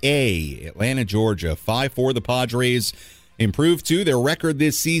the A. Atlanta, Georgia, 5-4 the Padres. Improved to their record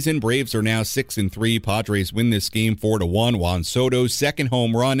this season. Braves are now 6-3. Padres win this game 4-1. Juan Soto's second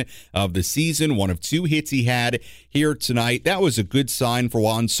home run of the season, one of 2 hits he had here tonight. That was a good sign for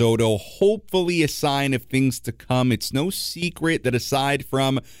Juan Soto. Hopefully a sign of things to come. It's no secret that aside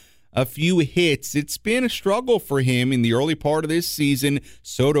from a few hits, it's been a struggle for him in the early part of this season.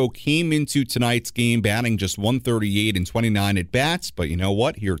 Soto came into tonight's game batting just 138 and 29 at bats, but you know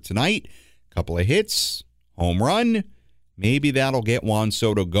what? Here tonight, a couple of hits, home run. Maybe that'll get Juan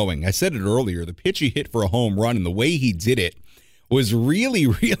Soto going. I said it earlier, the pitch he hit for a home run and the way he did it was really,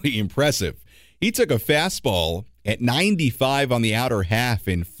 really impressive. He took a fastball at 95 on the outer half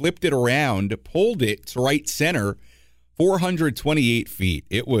and flipped it around, pulled it to right center, 428 feet.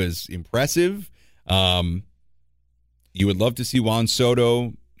 It was impressive. You would love to see Juan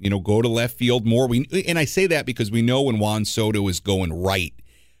Soto, go to left field more. And I say that because we know when Juan Soto is going right,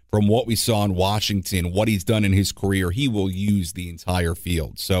 from what we saw in Washington, what he's done in his career, he will use the entire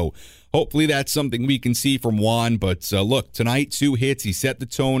field. So hopefully that's something we can see from Juan. But look, tonight, 2 hits. He set the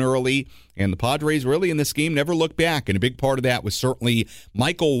tone early. And the Padres really in this game never looked back. And a big part of that was certainly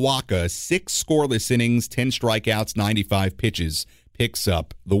Michael Wacha, 6 scoreless innings, 10 strikeouts, 95 pitches, picks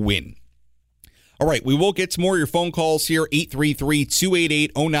up the win. All right, we will get to more of your phone calls here,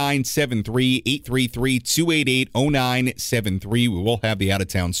 833-288-0973, 833-288-0973. We will have the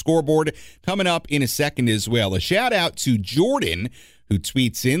out-of-town scoreboard coming up in a second as well. A shout-out to Jordan, who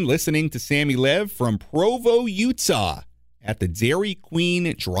tweets in, listening to Sammy Lev from Provo, Utah, at the Dairy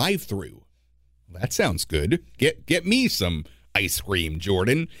Queen drive-thru. That sounds good. Get me some ice cream,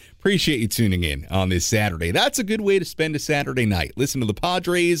 Jordan. Appreciate you tuning in on this Saturday. That's a good way to spend a Saturday night. Listen to the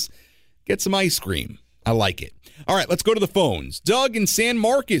Padres, get some ice cream. I like it. All right, let's go to the phones. Doug in San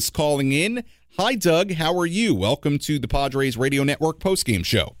Marcos calling in. Hi, Doug. How are you? Welcome to the Padres Radio Network postgame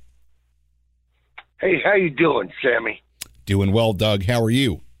show. Hey, how you doing, Sammy? Doing well, Doug. How are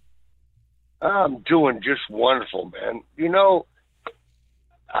you? I'm doing just wonderful, man. I'll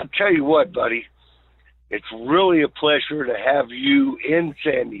tell you what, buddy. It's really a pleasure to have you in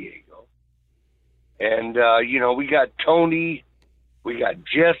San Diego. And, we got Tony, we got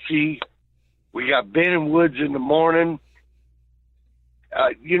Jesse, we got Ben and Woods in the morning.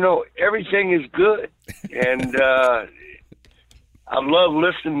 Everything is good. And I love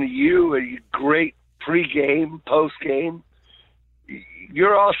listening to you. You great pregame, postgame.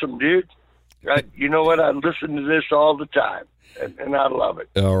 You're awesome, dude. You know what? I listen to this all the time, and I love it.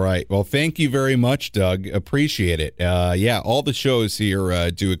 All right. Well, thank you very much, Doug. Appreciate it. All the shows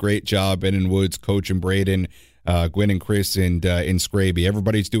here do a great job. Ben and Woods, Coach and Braden. Gwen and Chris and Scraby.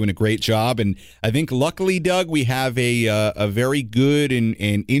 Everybody's doing a great job, and I think luckily, Doug, we have a very good and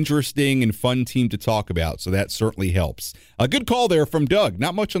interesting and fun team to talk about, so that certainly helps. A good call there from Doug.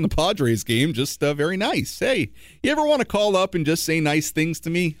 Not much on the Padres game, just very nice. Hey, you ever want to call up and just say nice things to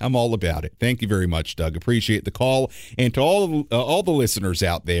me? I'm all about it. Thank you very much, Doug. Appreciate the call, and to all the listeners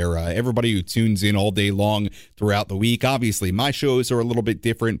out there, everybody who tunes in all day long throughout the week. Obviously, my shows are a little bit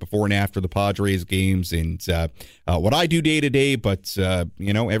different before and after the Padres games, and what I do day to day, but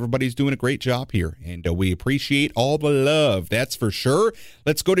everybody's doing a great job here, and we appreciate all the love. That's for sure.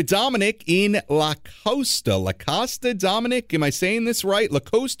 Let's go to Dominic in La Costa. La Costa, Dominic, am I saying this right? La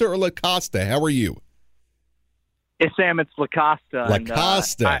Costa or La Costa? How are you? Hey, Sam, it's La Costa. La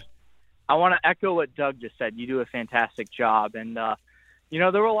Costa. I want to echo what Doug just said. You do a fantastic job, and there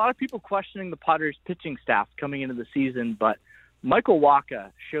were a lot of people questioning the Padres pitching staff coming into the season, but Michael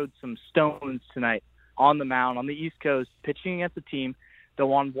Wacha showed some stones tonight on the mound on the East Coast, pitching against a team that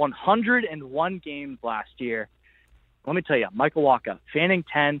won 101 games last year. Let me tell you, Michael Wacha, fanning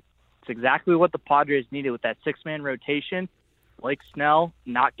 10, it's exactly what the Padres needed with that six-man rotation. Blake Snell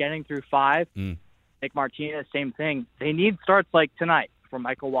not getting through 5. Nick Martinez, same thing. They need starts like tonight from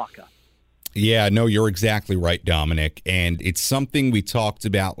Michael Wacha. Yeah, no, you're exactly right, Dominic, and it's something we talked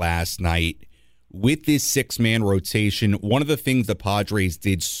about last night. With this six-man rotation, one of the things the Padres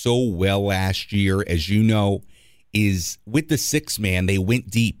did so well last year, as you know, is with the six-man, they went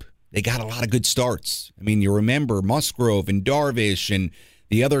deep. They got a lot of good starts. I mean, you remember Musgrove and Darvish and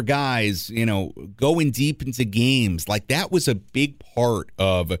the other guys, going deep into games. Like, that was a big part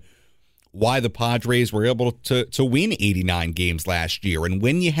of why the Padres were able to win 89 games last year. And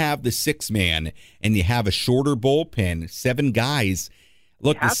when you have the six-man and you have a shorter bullpen, 7 guys,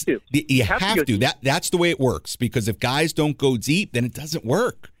 look, you have to. That's the way it works, because if guys don't go deep, then it doesn't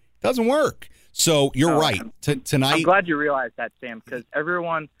work. It doesn't work. So you're right. Tonight, I'm glad you realized that, Sam, because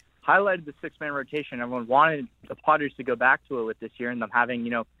everyone highlighted the six-man rotation. Everyone wanted the Padres to go back to it with this year, and them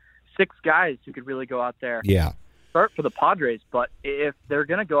having 6 guys who could really go out there. Yeah. Start for the Padres, but if they're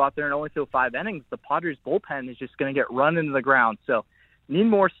going to go out there and only throw 5 innings, the Padres bullpen is just going to get run into the ground. So need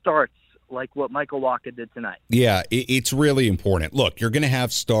more starts like what Michael Wacha did tonight. Yeah, it's really important. Look, you're going to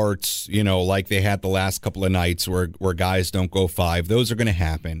have starts, like they had the last couple of nights where guys don't go 5. Those are going to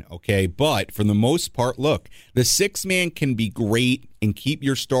happen, okay? But for the most part, look, the six-man can be great and keep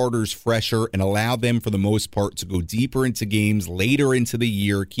your starters fresher and allow them, for the most part, to go deeper into games later into the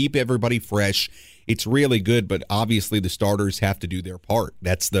year, keep everybody fresh. It's really good, but obviously the starters have to do their part.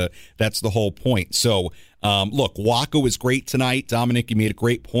 That's the whole point. So, look, Wacha was great tonight. Dominic, you made a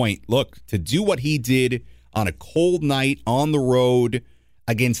great point. Look, to do what he did on a cold night on the road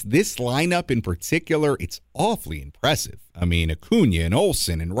against this lineup in particular, it's awfully impressive. I mean, Acuna and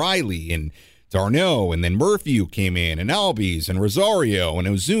Olsen and Riley and Darno, and then Murphy who came in, and Albies and Rosario and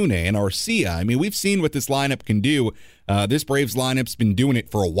Ozuna and Arcia. I mean, we've seen what this lineup can do. This Braves lineup's been doing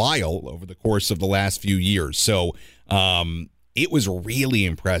it for a while over the course of the last few years. So it was really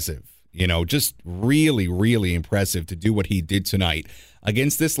impressive, just really, really impressive to do what he did tonight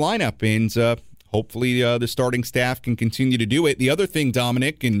against this lineup. And hopefully the starting staff can continue to do it. The other thing,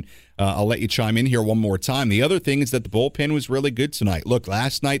 Dominic, and I'll let you chime in here one more time. The other thing is that the bullpen was really good tonight. Look,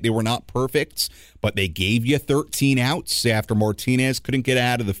 last night they were not perfect, but they gave you 13 outs after Martinez couldn't get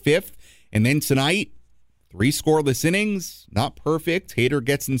out of the 5th. And then tonight, 3 scoreless innings, not perfect. Hader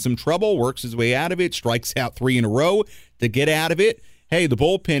gets in some trouble, works his way out of it, strikes out 3 in a row to get out of it. Hey, the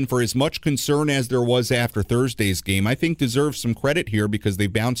bullpen, for as much concern as there was after Thursday's game, I think deserves some credit here because they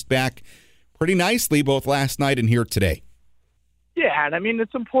bounced back pretty nicely both last night and here today. Yeah, and I mean,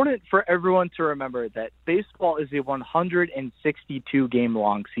 it's important for everyone to remember that baseball is a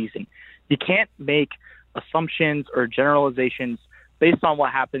 162-game-long season. You can't make assumptions or generalizations based on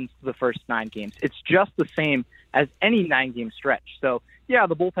what happens to the first 9 games. It's just the same as any 9-game stretch. So, yeah,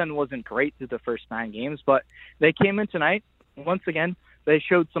 the bullpen wasn't great through the first 9 games, but they came in tonight. Once again, they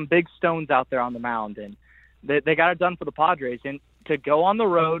showed some big stones out there on the mound, and they got it done for the Padres. And to go on the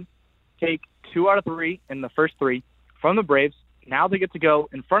road, take 2 out of 3 in the first 3 from the Braves, now they get to go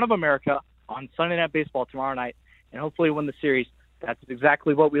in front of America on Sunday Night Baseball tomorrow night and hopefully win the series. That's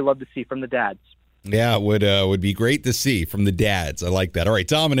exactly what we love to see from the dads. Yeah, it would be great to see from the dads. I like that. All right,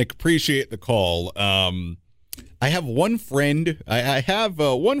 Dominic, appreciate the call. I have one friend. I have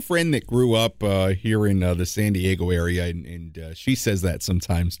one friend that grew up here in the San Diego area, and she says that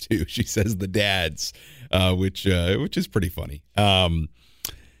sometimes too. She says the dads, which is pretty funny.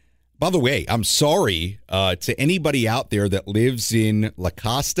 By the way, I'm sorry to anybody out there that lives in La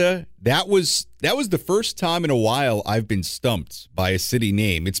Costa. That was the first time in a while I've been stumped by a city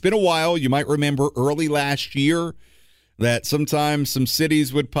name. It's been a while. You might remember early last year that sometimes some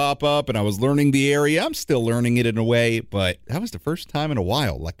cities would pop up, and I was learning the area. I'm still learning it in a way, but that was the first time in a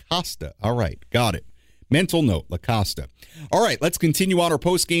while. La Costa. All right, got it. Mental note, La Costa. All right, let's continue on our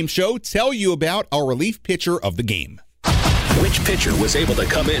post-game show. Tell you about our relief pitcher of the game. Which pitcher was able to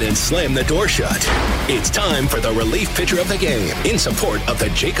come in and slam the door shut? It's time for the relief pitcher of the game in support of the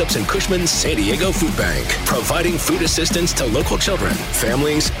Jacobs & Cushman San Diego Food Bank, providing food assistance to local children,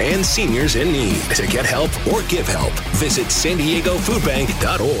 families, and seniors in need. To get help or give help, visit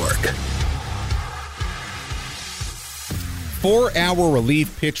SanDiegoFoodBank.org. For our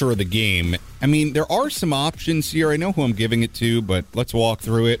relief pitcher of the game, I mean, there are some options here. I know who I'm giving it to, but let's walk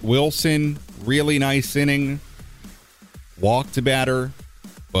through it. Wilson, really nice inning. Walked a batter,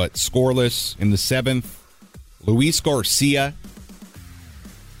 but scoreless in the 7th. Luis Garcia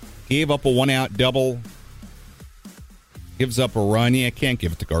gave up a one-out double. Gives up a run. Yeah, can't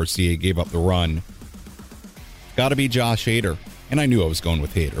give it to Garcia. He gave up the run. Got to be Josh Hader. And I knew I was going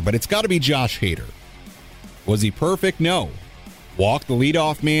with Hader, but it's got to be Josh Hader. Was he perfect? No. Walked the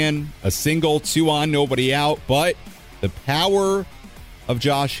leadoff man. A single, 2 on, nobody out. But the power of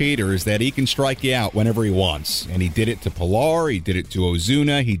Josh Hader is that he can strike you out whenever he wants. And he did it to Pilar, he did it to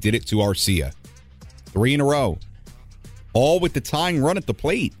Ozuna, he did it to Arcia. 3 in a row. All with the tying run at the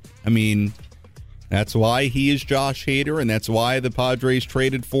plate. I mean, that's why he is Josh Hader, and that's why the Padres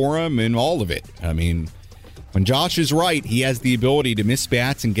traded for him and all of it. I mean, when Josh is right, he has the ability to miss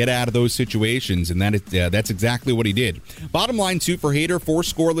bats and get out of those situations, and that's exactly what he did. Bottom line, 2 for Hader, 4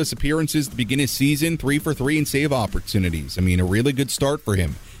 scoreless appearances at the beginning of the season, 3 for 3 in save opportunities. I mean, a really good start for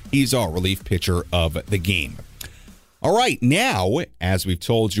him. He's our relief pitcher of the game. All right, now, as we've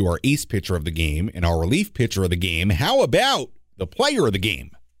told you, our ace pitcher of the game and our relief pitcher of the game, how about the player of the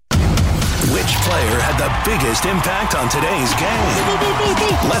game? Which player had the biggest impact on today's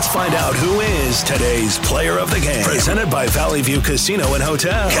game? Let's find out who is today's player of the game. Presented by Valley View Casino and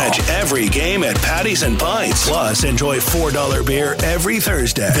Hotel. Catch every game at Patties and Pints. Plus, enjoy $4 beer every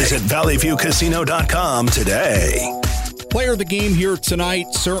Thursday. Visit valleyviewcasino.com today. Player of the game here tonight.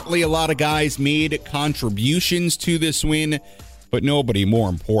 Certainly a lot of guys made contributions to this win, but nobody more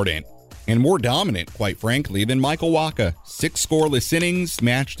important and more dominant, quite frankly, than Michael Wacha. 6 scoreless innings,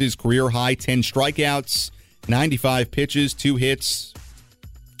 matched his career-high 10 strikeouts, 95 pitches, 2 hits,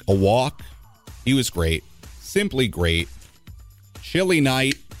 a walk. He was great. Simply great. Chilly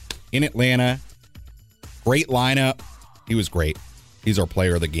night in Atlanta. Great lineup. He was great. He's our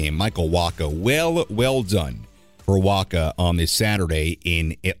player of the game, Michael Wacha. Well done for Wacha on this Saturday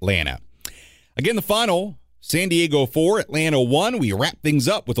in Atlanta. Again, the final, San Diego 4, Atlanta 1. We wrap things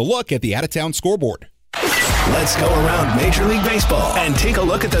up with a look at the out-of-town scoreboard. Let's go around Major League Baseball and take a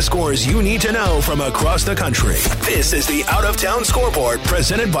look at the scores you need to know from across the country. This is the Out-of-Town Scoreboard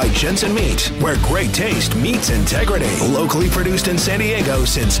presented by Jensen Meat, where great taste meets integrity. Locally produced in San Diego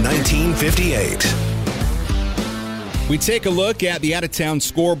since 1958. We take a look at the out-of-town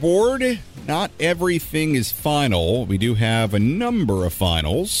scoreboard. Not everything is final. We do have a number of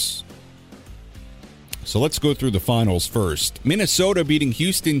finals. So let's go through the finals first. Minnesota beating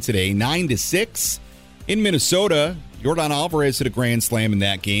Houston today, 9-6. In Minnesota, Yordan Alvarez hit a grand slam in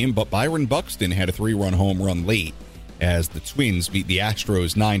that game, but Byron Buxton had a 3-run home run late as the Twins beat the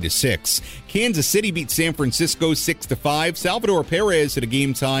Astros 9-6. Kansas City beat San Francisco 6-5. Salvador Perez hit a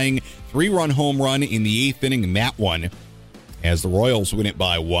game-tying 3-run home run in the 8th inning in that one as the Royals win it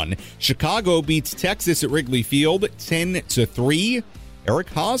by 1. Chicago beats Texas at Wrigley Field 10-3. Eric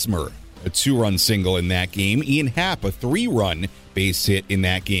Hosmer, a 2-run single in that game. Ian Happ, a 3-run base hit in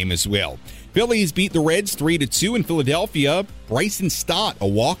that game as well. Phillies beat the Reds 3-2 in Philadelphia. Bryson Stott, a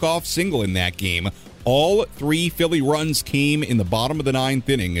walk-off single in that game. All 3 Philly runs came in the bottom of the 9th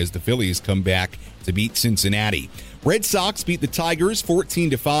inning as the Phillies come back to beat Cincinnati. Red Sox beat the Tigers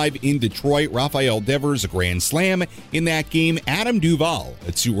 14-5 in Detroit. Rafael Devers, a grand slam in that game. Adam Duvall,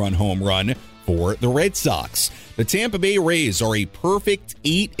 a 2-run home run for the Red Sox. The Tampa Bay Rays are a perfect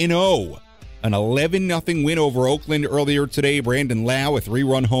 8-0. An 11-0 win over Oakland earlier today. Brandon Lau, a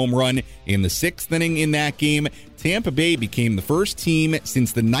 3-run home run in the 6th inning in that game. Tampa Bay became the first team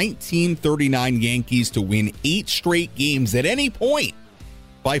since the 1939 Yankees to win 8 straight games at any point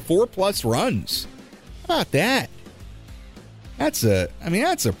by 4+ runs. How about that? That's a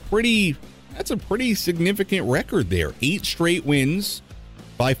pretty significant record there. 8 straight wins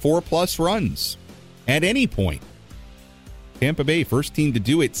by 4+ runs at any point. Tampa Bay, first team to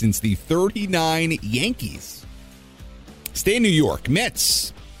do it since the 39 Yankees. Stay in New York.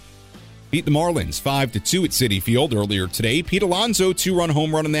 Mets beat the Marlins 5-2 at Citi Field earlier today. Pete Alonso, 2-run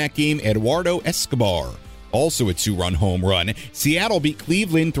home run in that game. Eduardo Escobar, also a 2-run home run. Seattle beat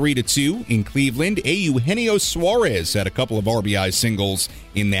Cleveland 3-2 in Cleveland. Eugenio Suarez had a couple of RBI singles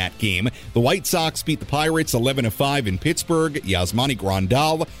in that game. The White Sox beat the Pirates 11-5 in Pittsburgh. Yasmani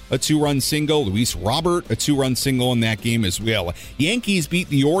Grandal, a 2-run single. Luis Robert, a 2-run single in that game as well. Yankees beat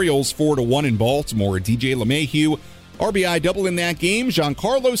the Orioles 4-1 in Baltimore. DJ LeMahieu, RBI double in that game.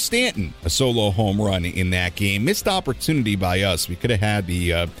 Giancarlo Stanton, a solo home run in that game. Missed opportunity by us. We could have had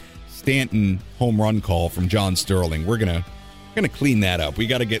the Stanton home run call from John Sterling. We're gonna clean that up. We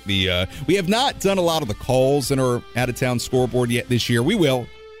got to get the. We have not done a lot of the calls in our out-of-town scoreboard yet this year. We will.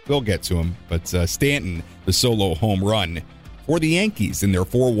 We'll get to him. But Stanton, the solo home run for the Yankees in their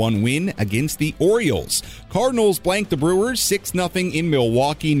 4-1 win against the Orioles. Cardinals blanked the Brewers 6-0 in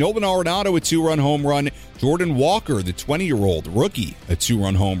Milwaukee. Nolan Arenado, a 2-run home run. Jordan Walker, the 20-year-old rookie, a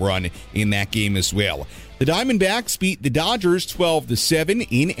 2-run home run in that game as well. The Diamondbacks beat the Dodgers 12-7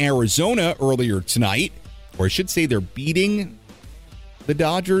 in Arizona earlier tonight. Or I should say they're beating the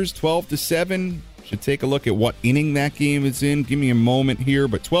Dodgers 12-7. Should take a look at what inning that game is in. Give me a moment here.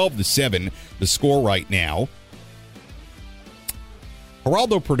 But 12-7, the score right now.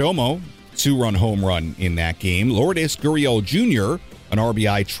 Geraldo Perdomo, 2-run home run in that game. Lourdes Gurriel Jr., an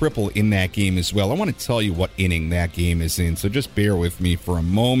RBI triple in that game as well. I want to tell you what inning that game is in, so just bear with me for a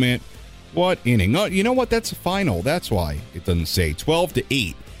moment. What inning? Oh, you know what? That's a final. That's why it doesn't say.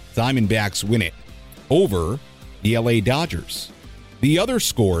 12-8. Diamondbacks win it over the LA Dodgers. The other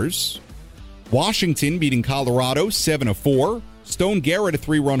scores, Washington beating Colorado 7-4. Stone Garrett, a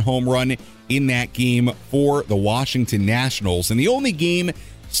 3-run home run in that game for the Washington Nationals. And the only game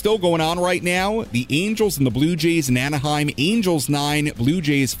still going on right now, the Angels and the Blue Jays in Anaheim. Angels 9, Blue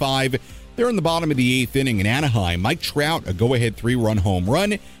Jays 5. They're in the bottom of the 8th inning in Anaheim. Mike Trout, a go-ahead 3-run home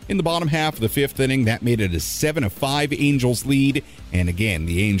run in the bottom half of the 5th inning. That made it a 7-5 Angels lead. And again,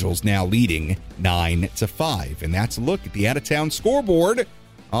 the Angels now leading 9-5. And that's a look at the out-of-town scoreboard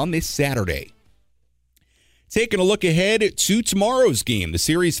on this Saturday. Taking a look ahead to tomorrow's game, the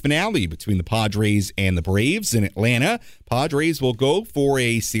series finale between the Padres and the Braves in Atlanta. Padres will go for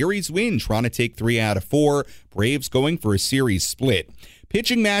a series win, trying to take 3 out of 4. Braves going for a series split.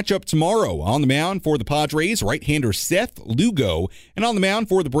 Pitching matchup tomorrow. On the mound for the Padres, right-hander Seth Lugo. And on the mound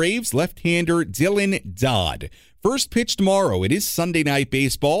for the Braves, left-hander Dylan Dodd. First pitch tomorrow. It is Sunday night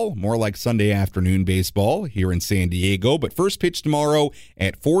baseball, more like Sunday afternoon baseball here in San Diego. But first pitch tomorrow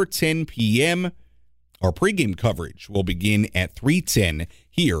at 4:10 p.m., Our pregame coverage will begin at 3:10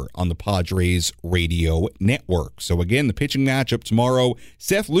 here on the Padres radio network. So again, the pitching matchup tomorrow,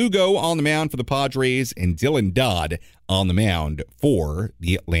 Seth Lugo on the mound for the Padres and Dylan Dodd on the mound for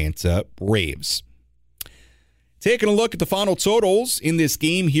the Atlanta Braves. Taking a look at the final totals in this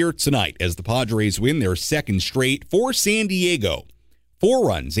game here tonight as the Padres win their second straight for San Diego. 4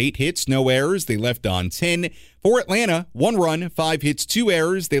 runs, 8 hits, no errors. They left on 10. For Atlanta, 1 run, 5 hits, 2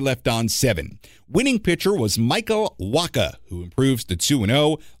 errors. They left on 7. Winning pitcher was Michael Wacha, who improves to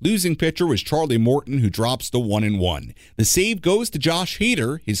 2-0. Losing pitcher was Charlie Morton, who drops to 1-1. The save goes to Josh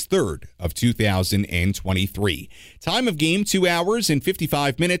Hader, his third of 2023. Time of game, 2 hours and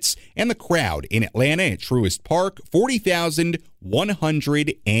 55 minutes. And the crowd in Atlanta at Truist Park,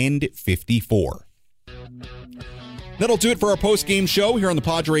 40,154. That'll do it for our post-game show here on the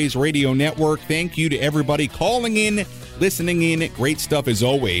Padres Radio Network. Thank you to everybody calling in, listening in. Great stuff as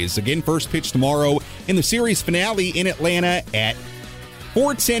always. Again, first pitch tomorrow in the series finale in Atlanta at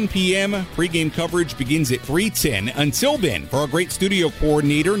 4:10 p.m. Pre-game coverage begins at 3:10. Until then, for our great studio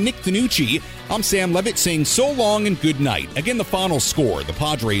coordinator, Nick Danucci, I'm Sam Levitt saying so long and good night. Again, the final score, the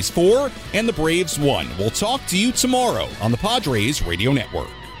Padres 4 and the Braves 1. We'll talk to you tomorrow on the Padres Radio Network.